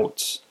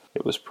snouts.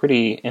 It was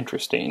pretty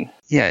interesting.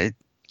 Yeah,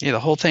 the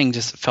whole thing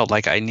just felt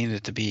like I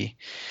needed to be,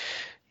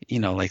 you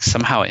know, like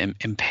somehow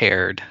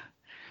impaired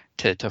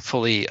to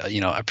fully,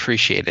 you know,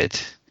 appreciate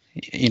it.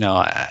 You know,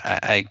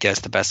 I guess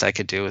the best I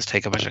could do was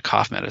take a bunch of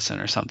cough medicine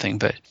or something.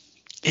 But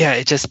yeah,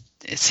 it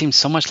seems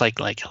so much like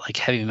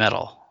heavy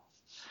metal.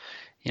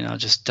 You know,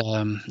 just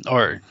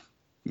or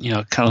you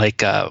know, kind of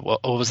like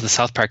what was the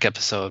South Park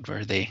episode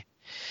where they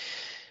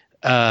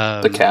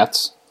the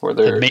cats where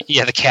they're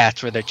the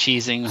cats where they're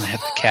cheesing and they have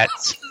the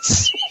cats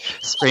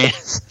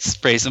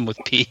sprays them with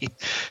pee.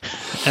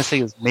 I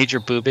think it was Major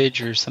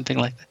Boobage or something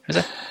like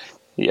that.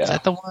 Is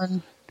that the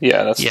one?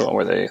 Yeah, that's the one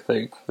where they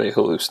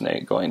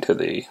hallucinate going to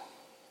the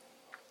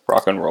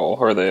rock and roll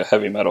or the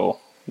heavy metal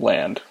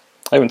land.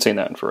 I haven't seen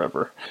that in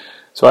forever.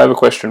 So I have a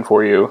question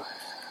for you.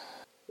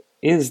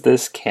 Is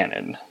this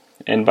canon?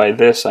 And by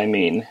this I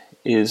mean,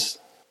 is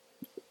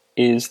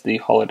the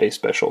holiday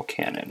special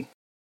canon?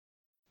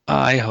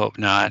 I hope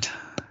not.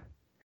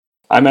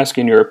 I'm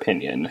asking your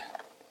opinion.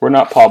 We're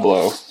not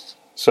Pablo,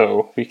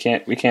 so we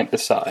can't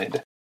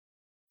decide.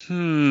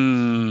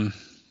 Well,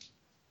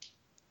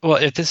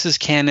 if this is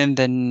canon,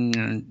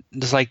 then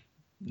does like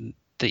the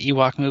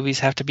Ewok movies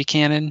have to be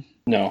canon?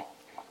 No.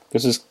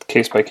 This is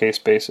case by case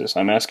basis.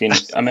 I'm asking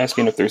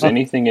if there's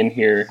anything in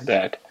here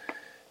that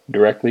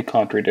directly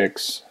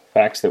contradicts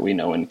facts that we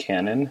know in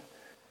canon,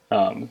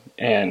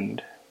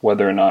 and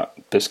whether or not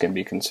this can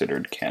be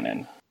considered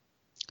canon.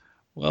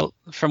 Well,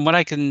 from what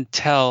I can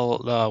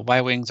tell,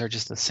 Y-wings are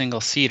just a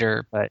single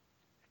seater, but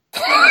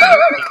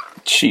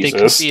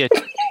Jesus, he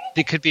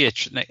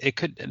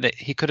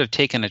could have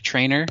taken a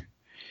trainer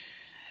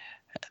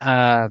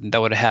that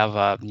would have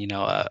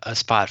a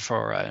spot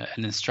for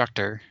an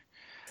instructor.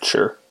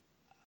 Sure.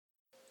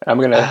 I'm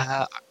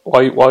gonna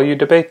while you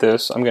debate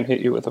this, I'm gonna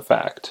hit you with a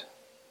fact.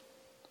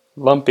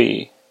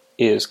 Lumpy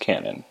is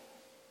canon.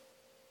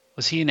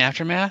 Was he in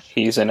Aftermath?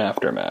 He's in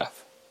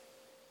Aftermath,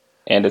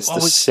 and it's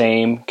the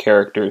same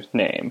character's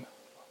name,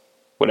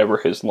 whatever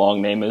his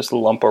long name is,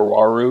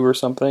 Lumpawaru or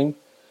something.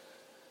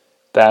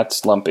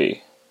 That's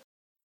Lumpy.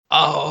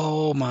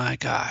 Oh my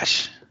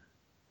gosh,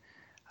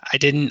 I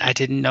didn't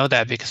know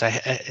that because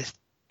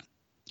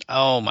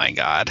oh my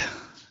god.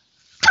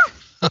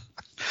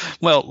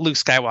 Well, Luke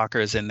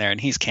Skywalker is in there, and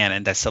he's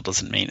canon. That still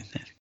doesn't mean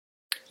it.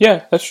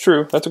 Yeah, that's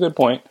true. That's a good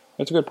point.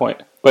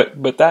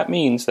 But that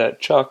means that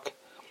Chuck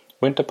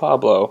went to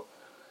Pablo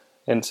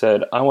and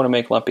said, "I want to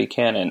make Lumpy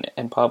canon,"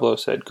 and Pablo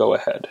said, "Go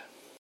ahead."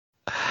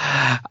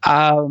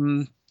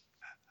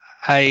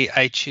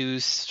 I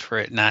choose for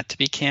it not to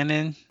be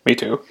canon. Me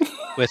too.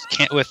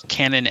 with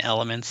canon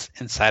elements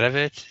inside of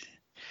it.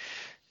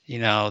 You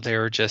know, it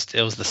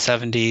was the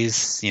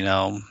 70s. You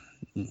know,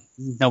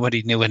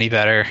 nobody knew any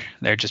better.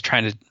 They're just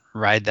trying to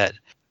ride that,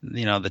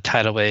 you know, the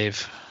tidal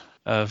wave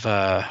of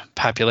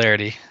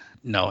popularity.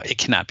 No, it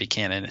cannot be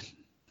canon.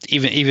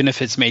 Even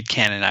if it's made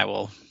canon,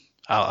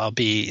 I'll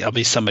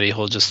be somebody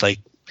who'll just like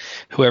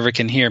whoever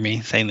can hear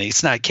me saying that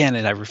it's not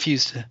canon. I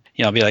refuse to.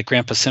 You know, I'll be like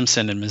Grandpa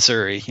Simpson in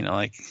Missouri. You know,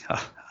 like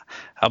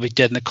I'll be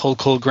dead in the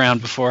cold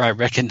ground before I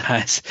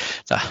recognize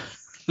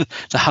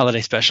the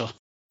holiday special.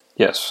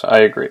 Yes, I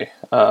agree.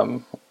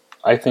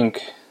 I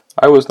think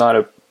I was not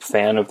a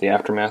fan of the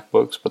Aftermath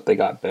books, but they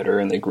got better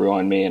and they grew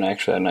on me, and I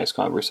actually had a nice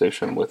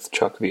conversation with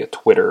Chuck via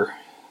Twitter,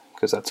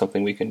 because that's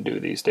something we can do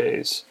these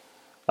days,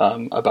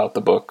 about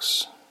the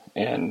books,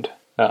 and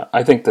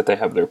I think that they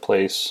have their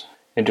place,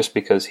 and just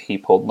because he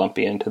pulled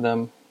Lumpy into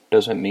them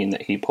doesn't mean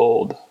that he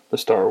pulled the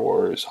Star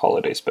Wars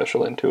holiday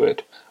special into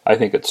it. I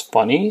think it's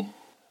funny,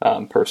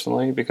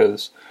 personally,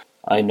 because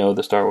I know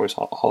the Star Wars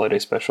holiday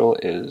special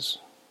is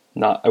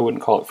not, I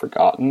wouldn't call it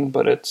forgotten,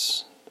 but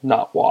it's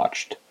not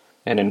watched,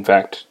 and in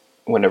fact,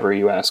 whenever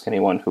you ask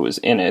anyone who is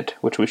in it,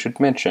 which we should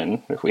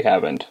mention if we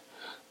haven't,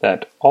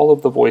 that all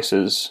of the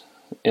voices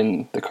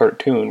in the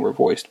cartoon were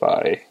voiced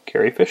by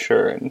Carrie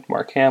Fisher and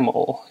Mark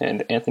Hamill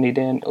and Anthony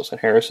Daniels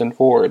and Harrison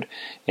Ford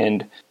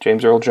and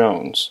James Earl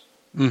Jones.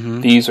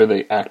 Mm-hmm. These are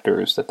the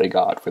actors that they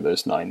got for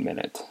this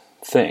 9-minute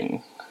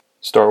thing.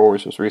 Star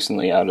Wars was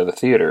recently out of the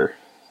theater,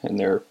 and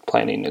they're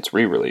planning its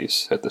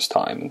re-release at this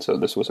time, and so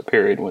this was a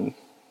period when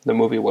the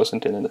movie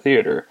wasn't in the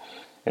theater,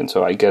 And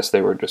so I guess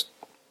they were just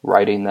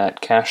riding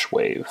that cash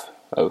wave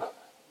of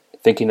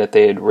thinking that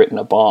they had written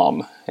a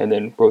bomb and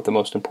then wrote the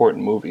most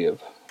important movie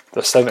of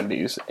the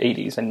 70s,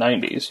 80s, and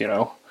 90s, you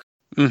know?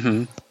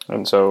 Mm-hmm.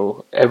 And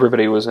so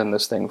everybody was in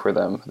this thing for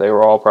them. They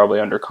were all probably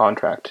under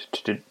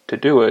contract to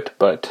do it,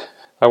 but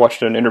I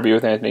watched an interview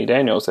with Anthony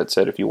Daniels that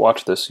said, if you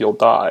watch this, you'll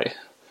die.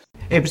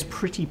 It was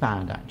pretty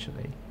bad,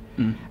 actually.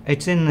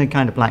 It's in the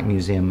kind of Black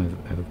Museum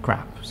of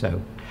crap,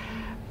 so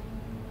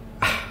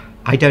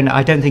I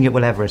don't think it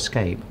will ever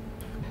escape.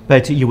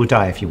 But you will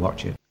die if you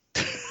watch it.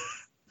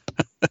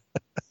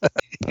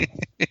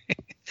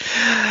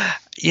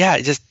 Yeah,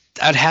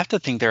 I'd have to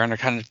think they're under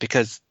contract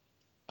because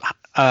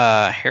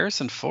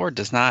Harrison Ford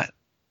does not,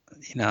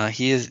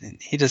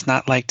 he does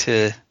not like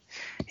to.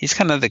 He's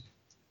kind of a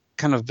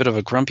bit of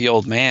a grumpy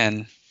old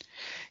man.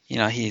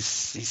 He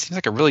seems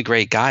like a really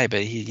great guy,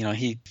 but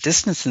he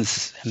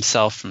distances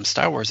himself from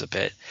Star Wars a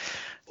bit.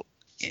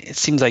 It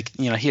seems like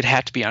he'd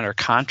have to be under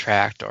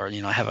contract or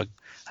have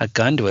a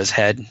gun to his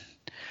head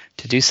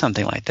to do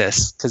something like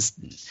this, because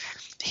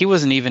he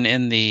wasn't even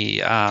in the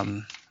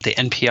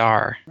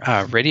NPR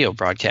radio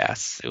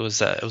broadcasts. It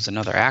was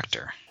another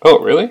actor. Oh,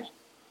 really?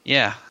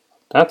 Yeah.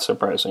 That's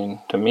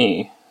surprising to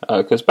me,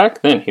 because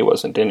back then he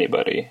wasn't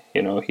anybody.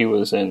 He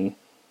was in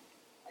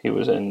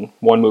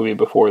one movie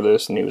before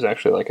this, and he was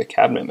actually like a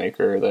cabinet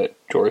maker that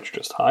George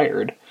just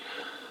hired,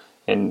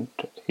 and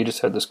he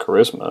just had this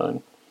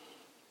charisma.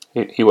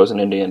 And he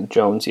wasn't Indiana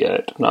Jones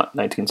yet, not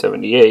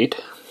 1978,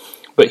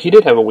 but he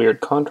did have a weird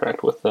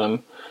contract with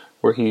them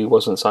where he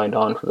wasn't signed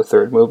on for the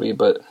third movie,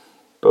 but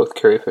both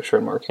Carrie Fisher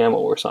and Mark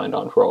Hamill were signed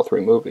on for all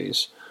three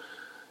movies.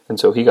 And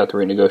so he got to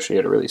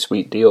renegotiate a really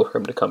sweet deal for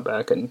him to come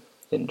back in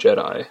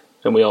Jedi.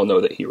 And we all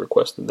know that he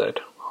requested that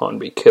Han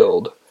be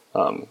killed,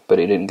 but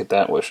he didn't get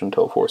that wish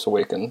until Force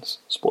Awakens.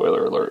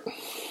 Spoiler alert.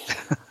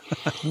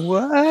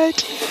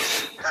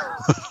 What?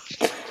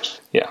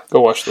 Yeah,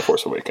 go watch The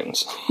Force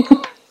Awakens.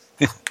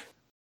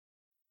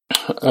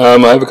 I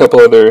have a couple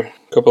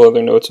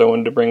other notes I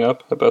wanted to bring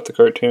up about the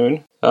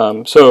cartoon.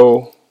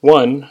 So,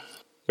 one,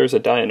 there's a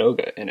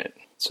Dianoga in it.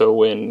 So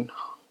when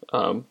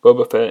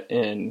Boba Fett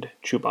and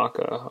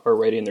Chewbacca are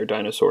riding their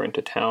dinosaur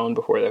into town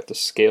before they have to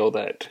scale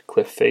that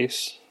cliff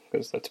face,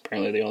 because that's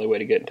apparently the only way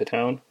to get into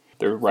town,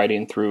 they're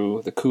riding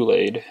through the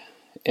Kool-Aid,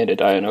 and a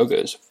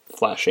Dianoga is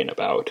flashing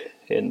about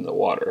in the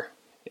water.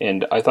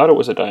 And I thought it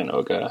was a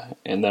Dianoga,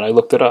 and then I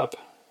looked it up,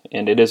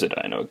 and it is a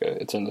Dianoga.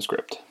 It's in the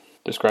script,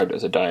 described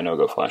as a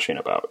Dianoga flashing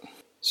about.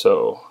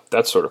 So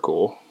that's sort of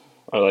cool.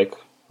 I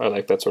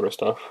like that sort of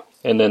stuff.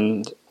 And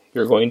then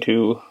you're going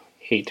to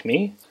hate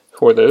me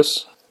for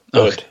this,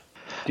 but okay.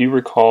 Do you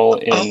recall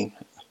in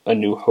A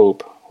New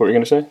Hope, what were you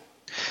going to say?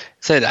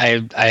 Said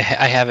I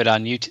have it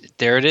on YouTube.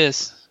 There it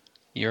is.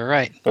 You're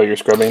right. Oh, you're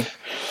scrubbing?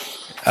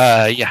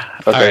 Yeah.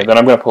 Okay, right. Then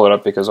I'm going to pull it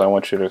up because I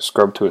want you to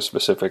scrub to a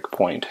specific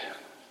point.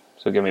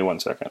 So give me 1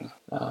 second.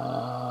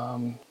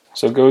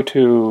 So go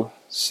to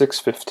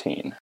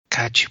 6:15.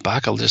 God,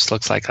 Chewbacca just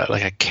looks like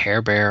a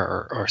Care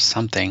Bear or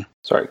something.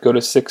 Sorry, go to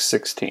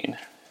 6:16.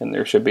 And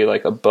there should be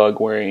like a bug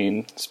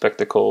wearing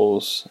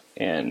spectacles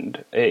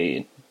and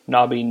a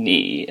knobby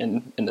knee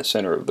in the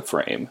center of the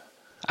frame.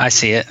 I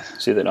see it.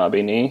 See the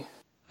knobby knee?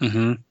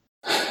 Mm-hmm.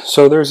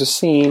 So there's a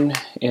scene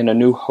in A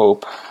New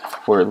Hope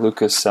where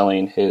Luke is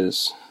selling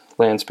his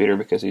land speeder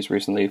because he's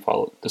recently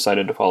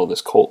decided to follow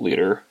this cult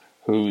leader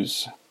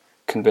who's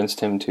convinced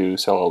him to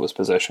sell all of his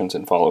possessions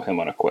and follow him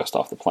on a quest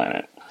off the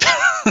planet.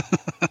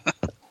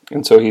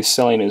 And so he's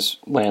selling his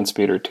land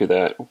speeder to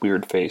that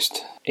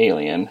weird-faced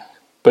alien.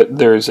 But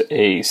there's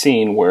a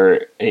scene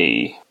where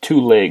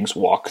two legs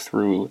walk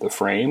through the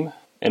frame,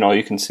 and all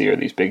you can see are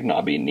these big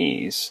knobby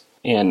knees.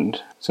 And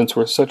since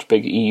we're such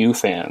big EU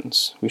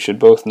fans, we should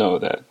both know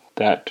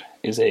that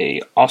is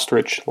a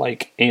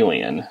ostrich-like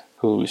alien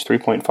who's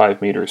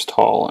 3.5 meters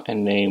tall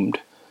and named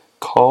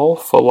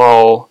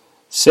Kalfalal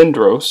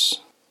Syndros,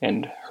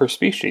 and her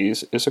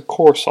species is a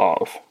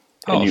Korsov.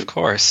 Of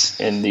course.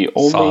 And the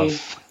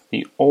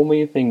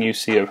only thing you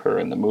see of her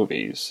in the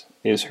movies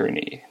is her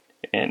knee.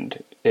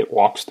 And it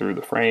walks through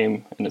the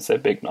frame, and it's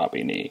that big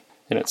knobby knee.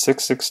 And at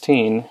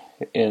 6:16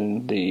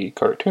 in the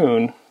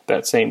cartoon,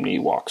 that same knee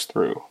walks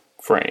through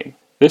frame.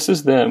 This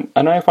is them,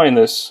 and I find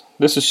this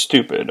is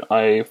stupid.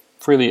 I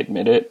freely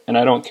admit it, and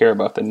I don't care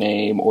about the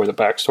name or the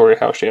backstory,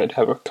 how she had to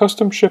have a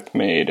custom ship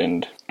made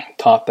and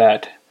taught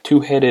that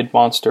two-headed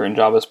monster in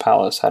Jabba's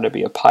palace had to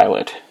be a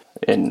pilot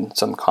in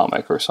some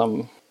comic or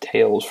some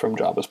Tales from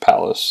Jabba's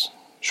Palace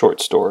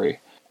short story.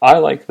 I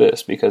like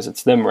this because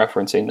it's them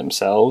referencing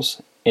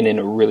themselves and in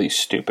a really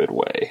stupid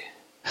way.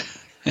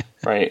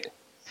 Right?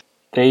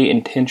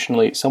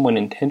 Someone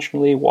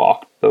intentionally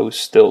walked those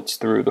stilts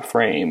through the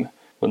frame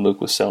when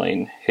Luke was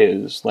selling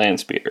his land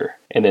speeder.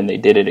 And then they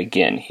did it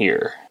again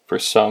here. For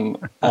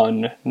some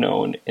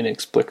unknown,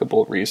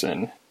 inexplicable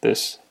reason,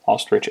 this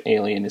ostrich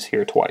alien is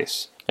here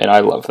twice. And I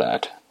love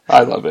that.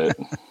 I love it.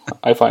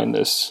 I find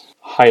this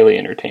highly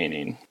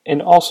entertaining.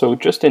 And also,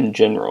 just in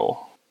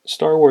general,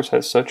 Star Wars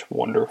has such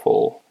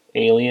wonderful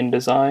alien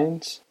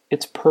designs.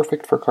 It's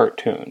perfect for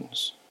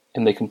cartoons.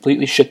 And they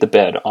completely shit the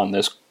bed on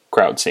this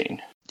crowd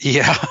scene.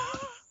 Yeah.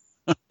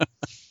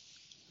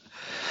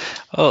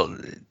 Oh,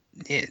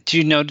 did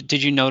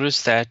you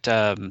notice that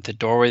the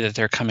doorway that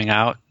they're coming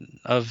out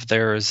of,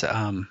 there's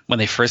when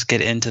they first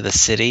get into the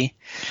city,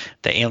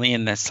 the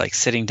alien that's like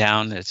sitting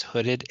down that's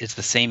hooded is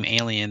the same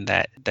alien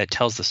that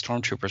tells the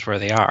stormtroopers where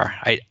they are.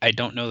 I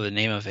don't know the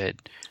name of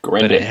it,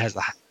 Grendon. but it has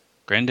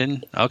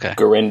Grendon. Okay,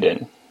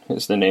 Grendon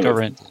is the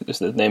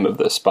name of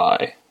the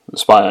spy. The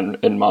spy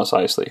in Mos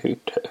Eisley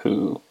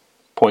who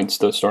points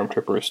the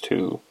stormtroopers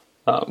to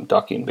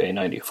Docking Bay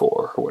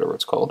 94 or whatever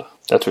it's called.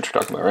 That's what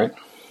you're talking about, right?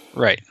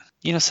 Right.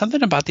 You know,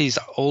 something about these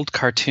old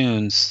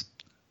cartoons,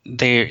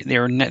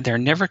 they're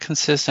never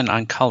consistent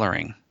on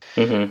coloring.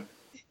 Mm-hmm.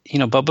 You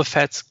know, Boba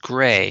Fett's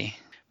gray,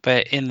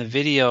 but in the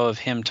video of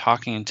him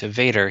talking to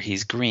Vader,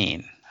 he's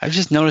green. I've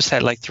just noticed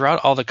that, like,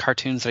 throughout all the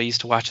cartoons that I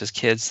used to watch as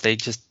kids, they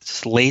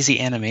just lazy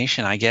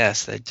animation, I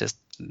guess. They just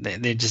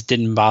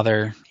didn't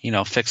bother, you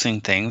know, fixing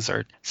things,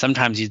 or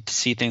sometimes you'd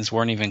see things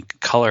weren't even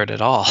colored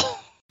at all.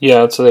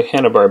 Yeah, it's the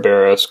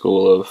Hanna-Barbera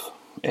school of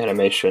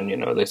animation. You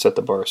know, they set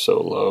the bar so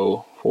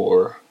low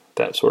for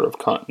that sort of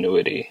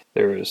continuity.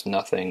 There is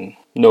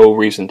no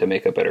reason to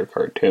make a better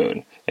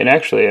cartoon. And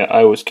actually,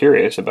 I was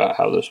curious about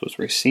how this was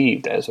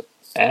received as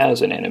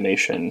an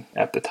animation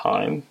at the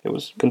time. It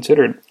was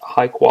considered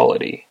high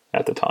quality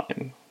at the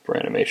time for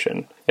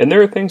animation. And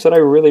there are things that I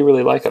really,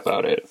 really like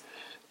about it.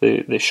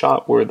 The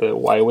shot where the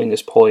Y-Wing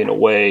is pulling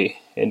away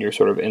and you're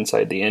sort of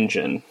inside the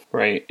engine,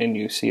 right, and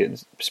you see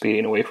it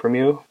speeding away from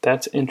you,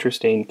 that's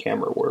interesting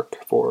camera work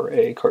for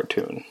a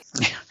cartoon.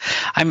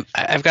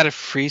 I've got a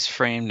freeze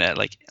framed at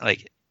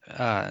like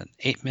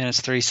 8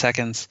 minutes 30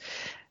 seconds,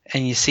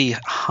 and you see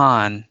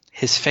Han,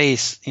 his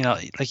face, you know,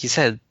 like you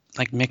said,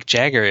 like Mick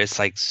Jagger, it's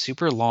like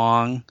super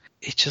long.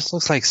 It just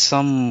looks like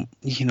some,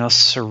 you know,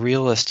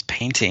 surrealist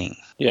painting.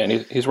 Yeah,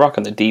 and he's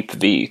rocking the deep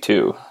V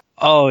too.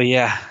 Oh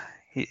yeah,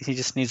 he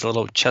just needs a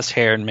little chest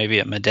hair and maybe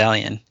a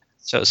medallion.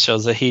 So it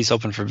shows that he's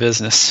open for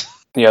business.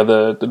 Yeah,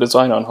 the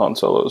design on Han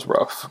Solo is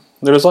rough.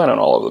 The design on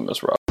all of them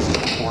is rough.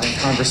 Boring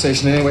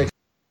conversation anyway.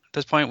 At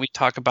this point, we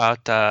talk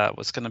about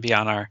what's going to be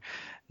on our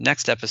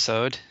next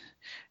episode.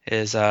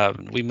 Is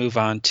we move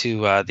on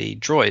to the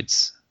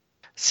Droids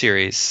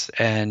series,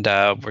 and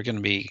we're going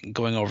to be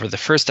going over the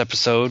first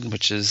episode,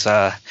 which is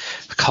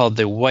called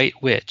The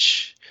White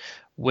Witch,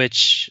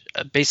 which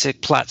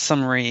basic plot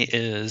summary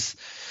is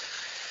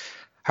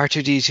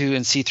R2-D2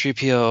 and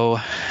C-3PO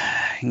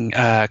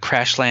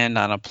crash land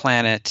on a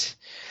planet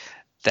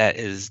that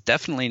is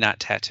definitely not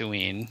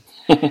Tatooine,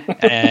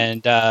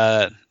 and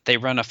they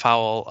run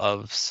afoul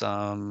of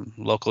some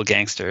local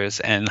gangsters,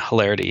 and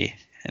hilarity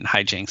and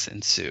hijinks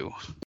ensue.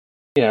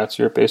 Yeah, it's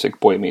your basic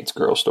boy meets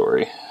girl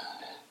story.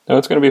 No,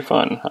 it's going to be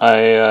fun.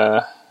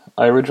 I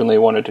originally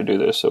wanted to do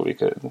this so we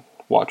could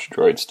watch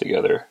Droids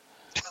together.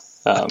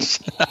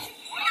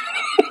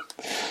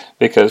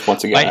 Because,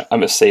 once again,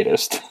 I'm a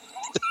sadist.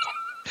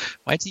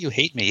 Why do you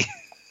hate me?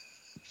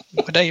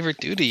 What did I ever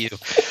do to you?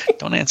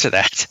 Don't answer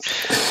that.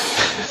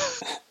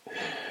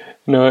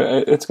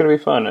 No, it's going to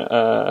be fun.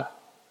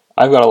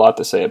 I've got a lot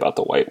to say about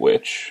The White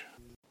Witch.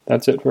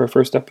 That's it for our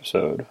first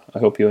episode. I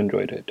hope you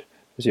enjoyed it.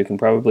 As you can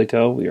probably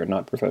tell, we are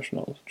not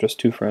professionals, just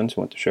two friends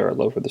who want to share our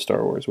love for the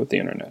Star Wars with the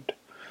internet.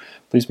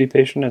 Please be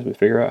patient as we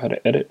figure out how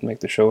to edit and make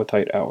the show a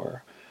tight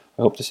hour.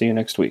 I hope to see you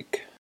next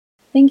week.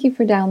 Thank you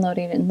for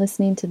downloading and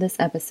listening to this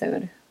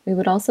episode. We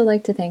would also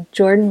like to thank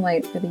Jordan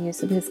White for the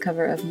use of his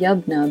cover of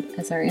Yub Nub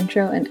as our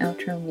intro and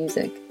outro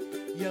music.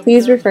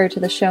 Please refer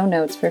to the show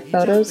notes for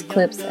photos,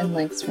 clips, and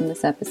links from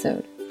this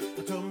episode.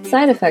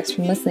 Side effects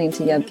from listening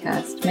to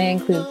Yubcast may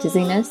include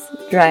dizziness,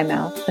 dry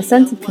mouth, a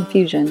sense of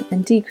confusion,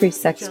 and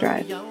decreased sex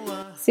drive.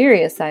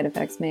 Serious side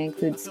effects may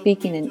include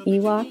speaking in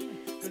Ewok,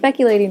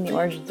 speculating the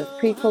origins of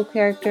prequel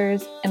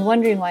characters, and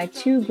wondering why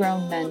two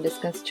grown men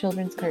discuss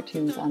children's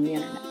cartoons on the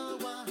internet.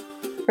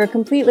 For a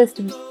complete list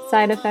of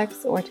side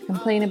effects or to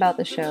complain about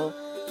the show,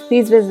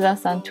 please visit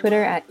us on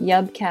Twitter at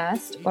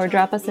Yubcast or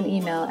drop us an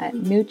email at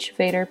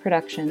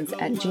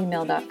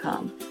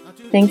noochvaderproductions@gmail.com.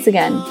 Thanks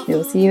again. We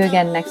will see you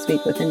again next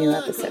week with a new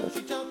episode.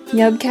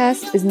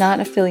 Yubcast is not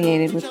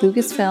affiliated with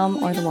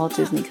Lucasfilm or the Walt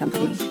Disney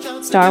Company.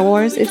 Star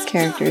Wars, its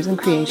characters, and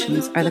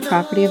creations are the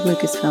property of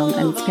Lucasfilm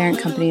and its parent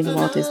company, the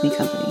Walt Disney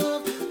Company.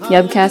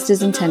 Yubcast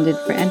is intended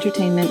for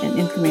entertainment and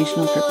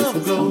informational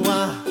purposes only.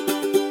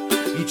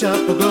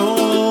 Dun, dun, dun,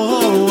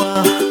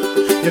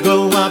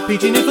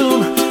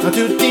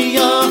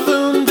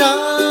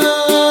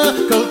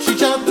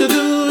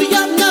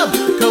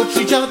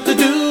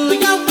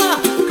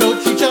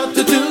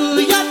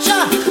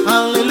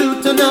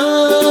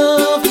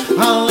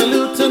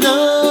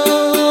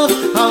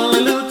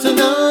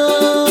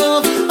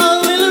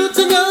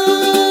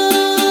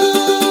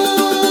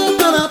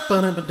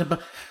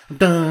 dun,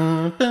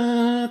 dun,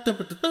 dun, dun, dun,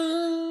 dun,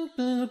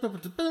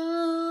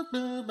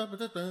 dun, dun,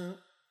 dun, dun.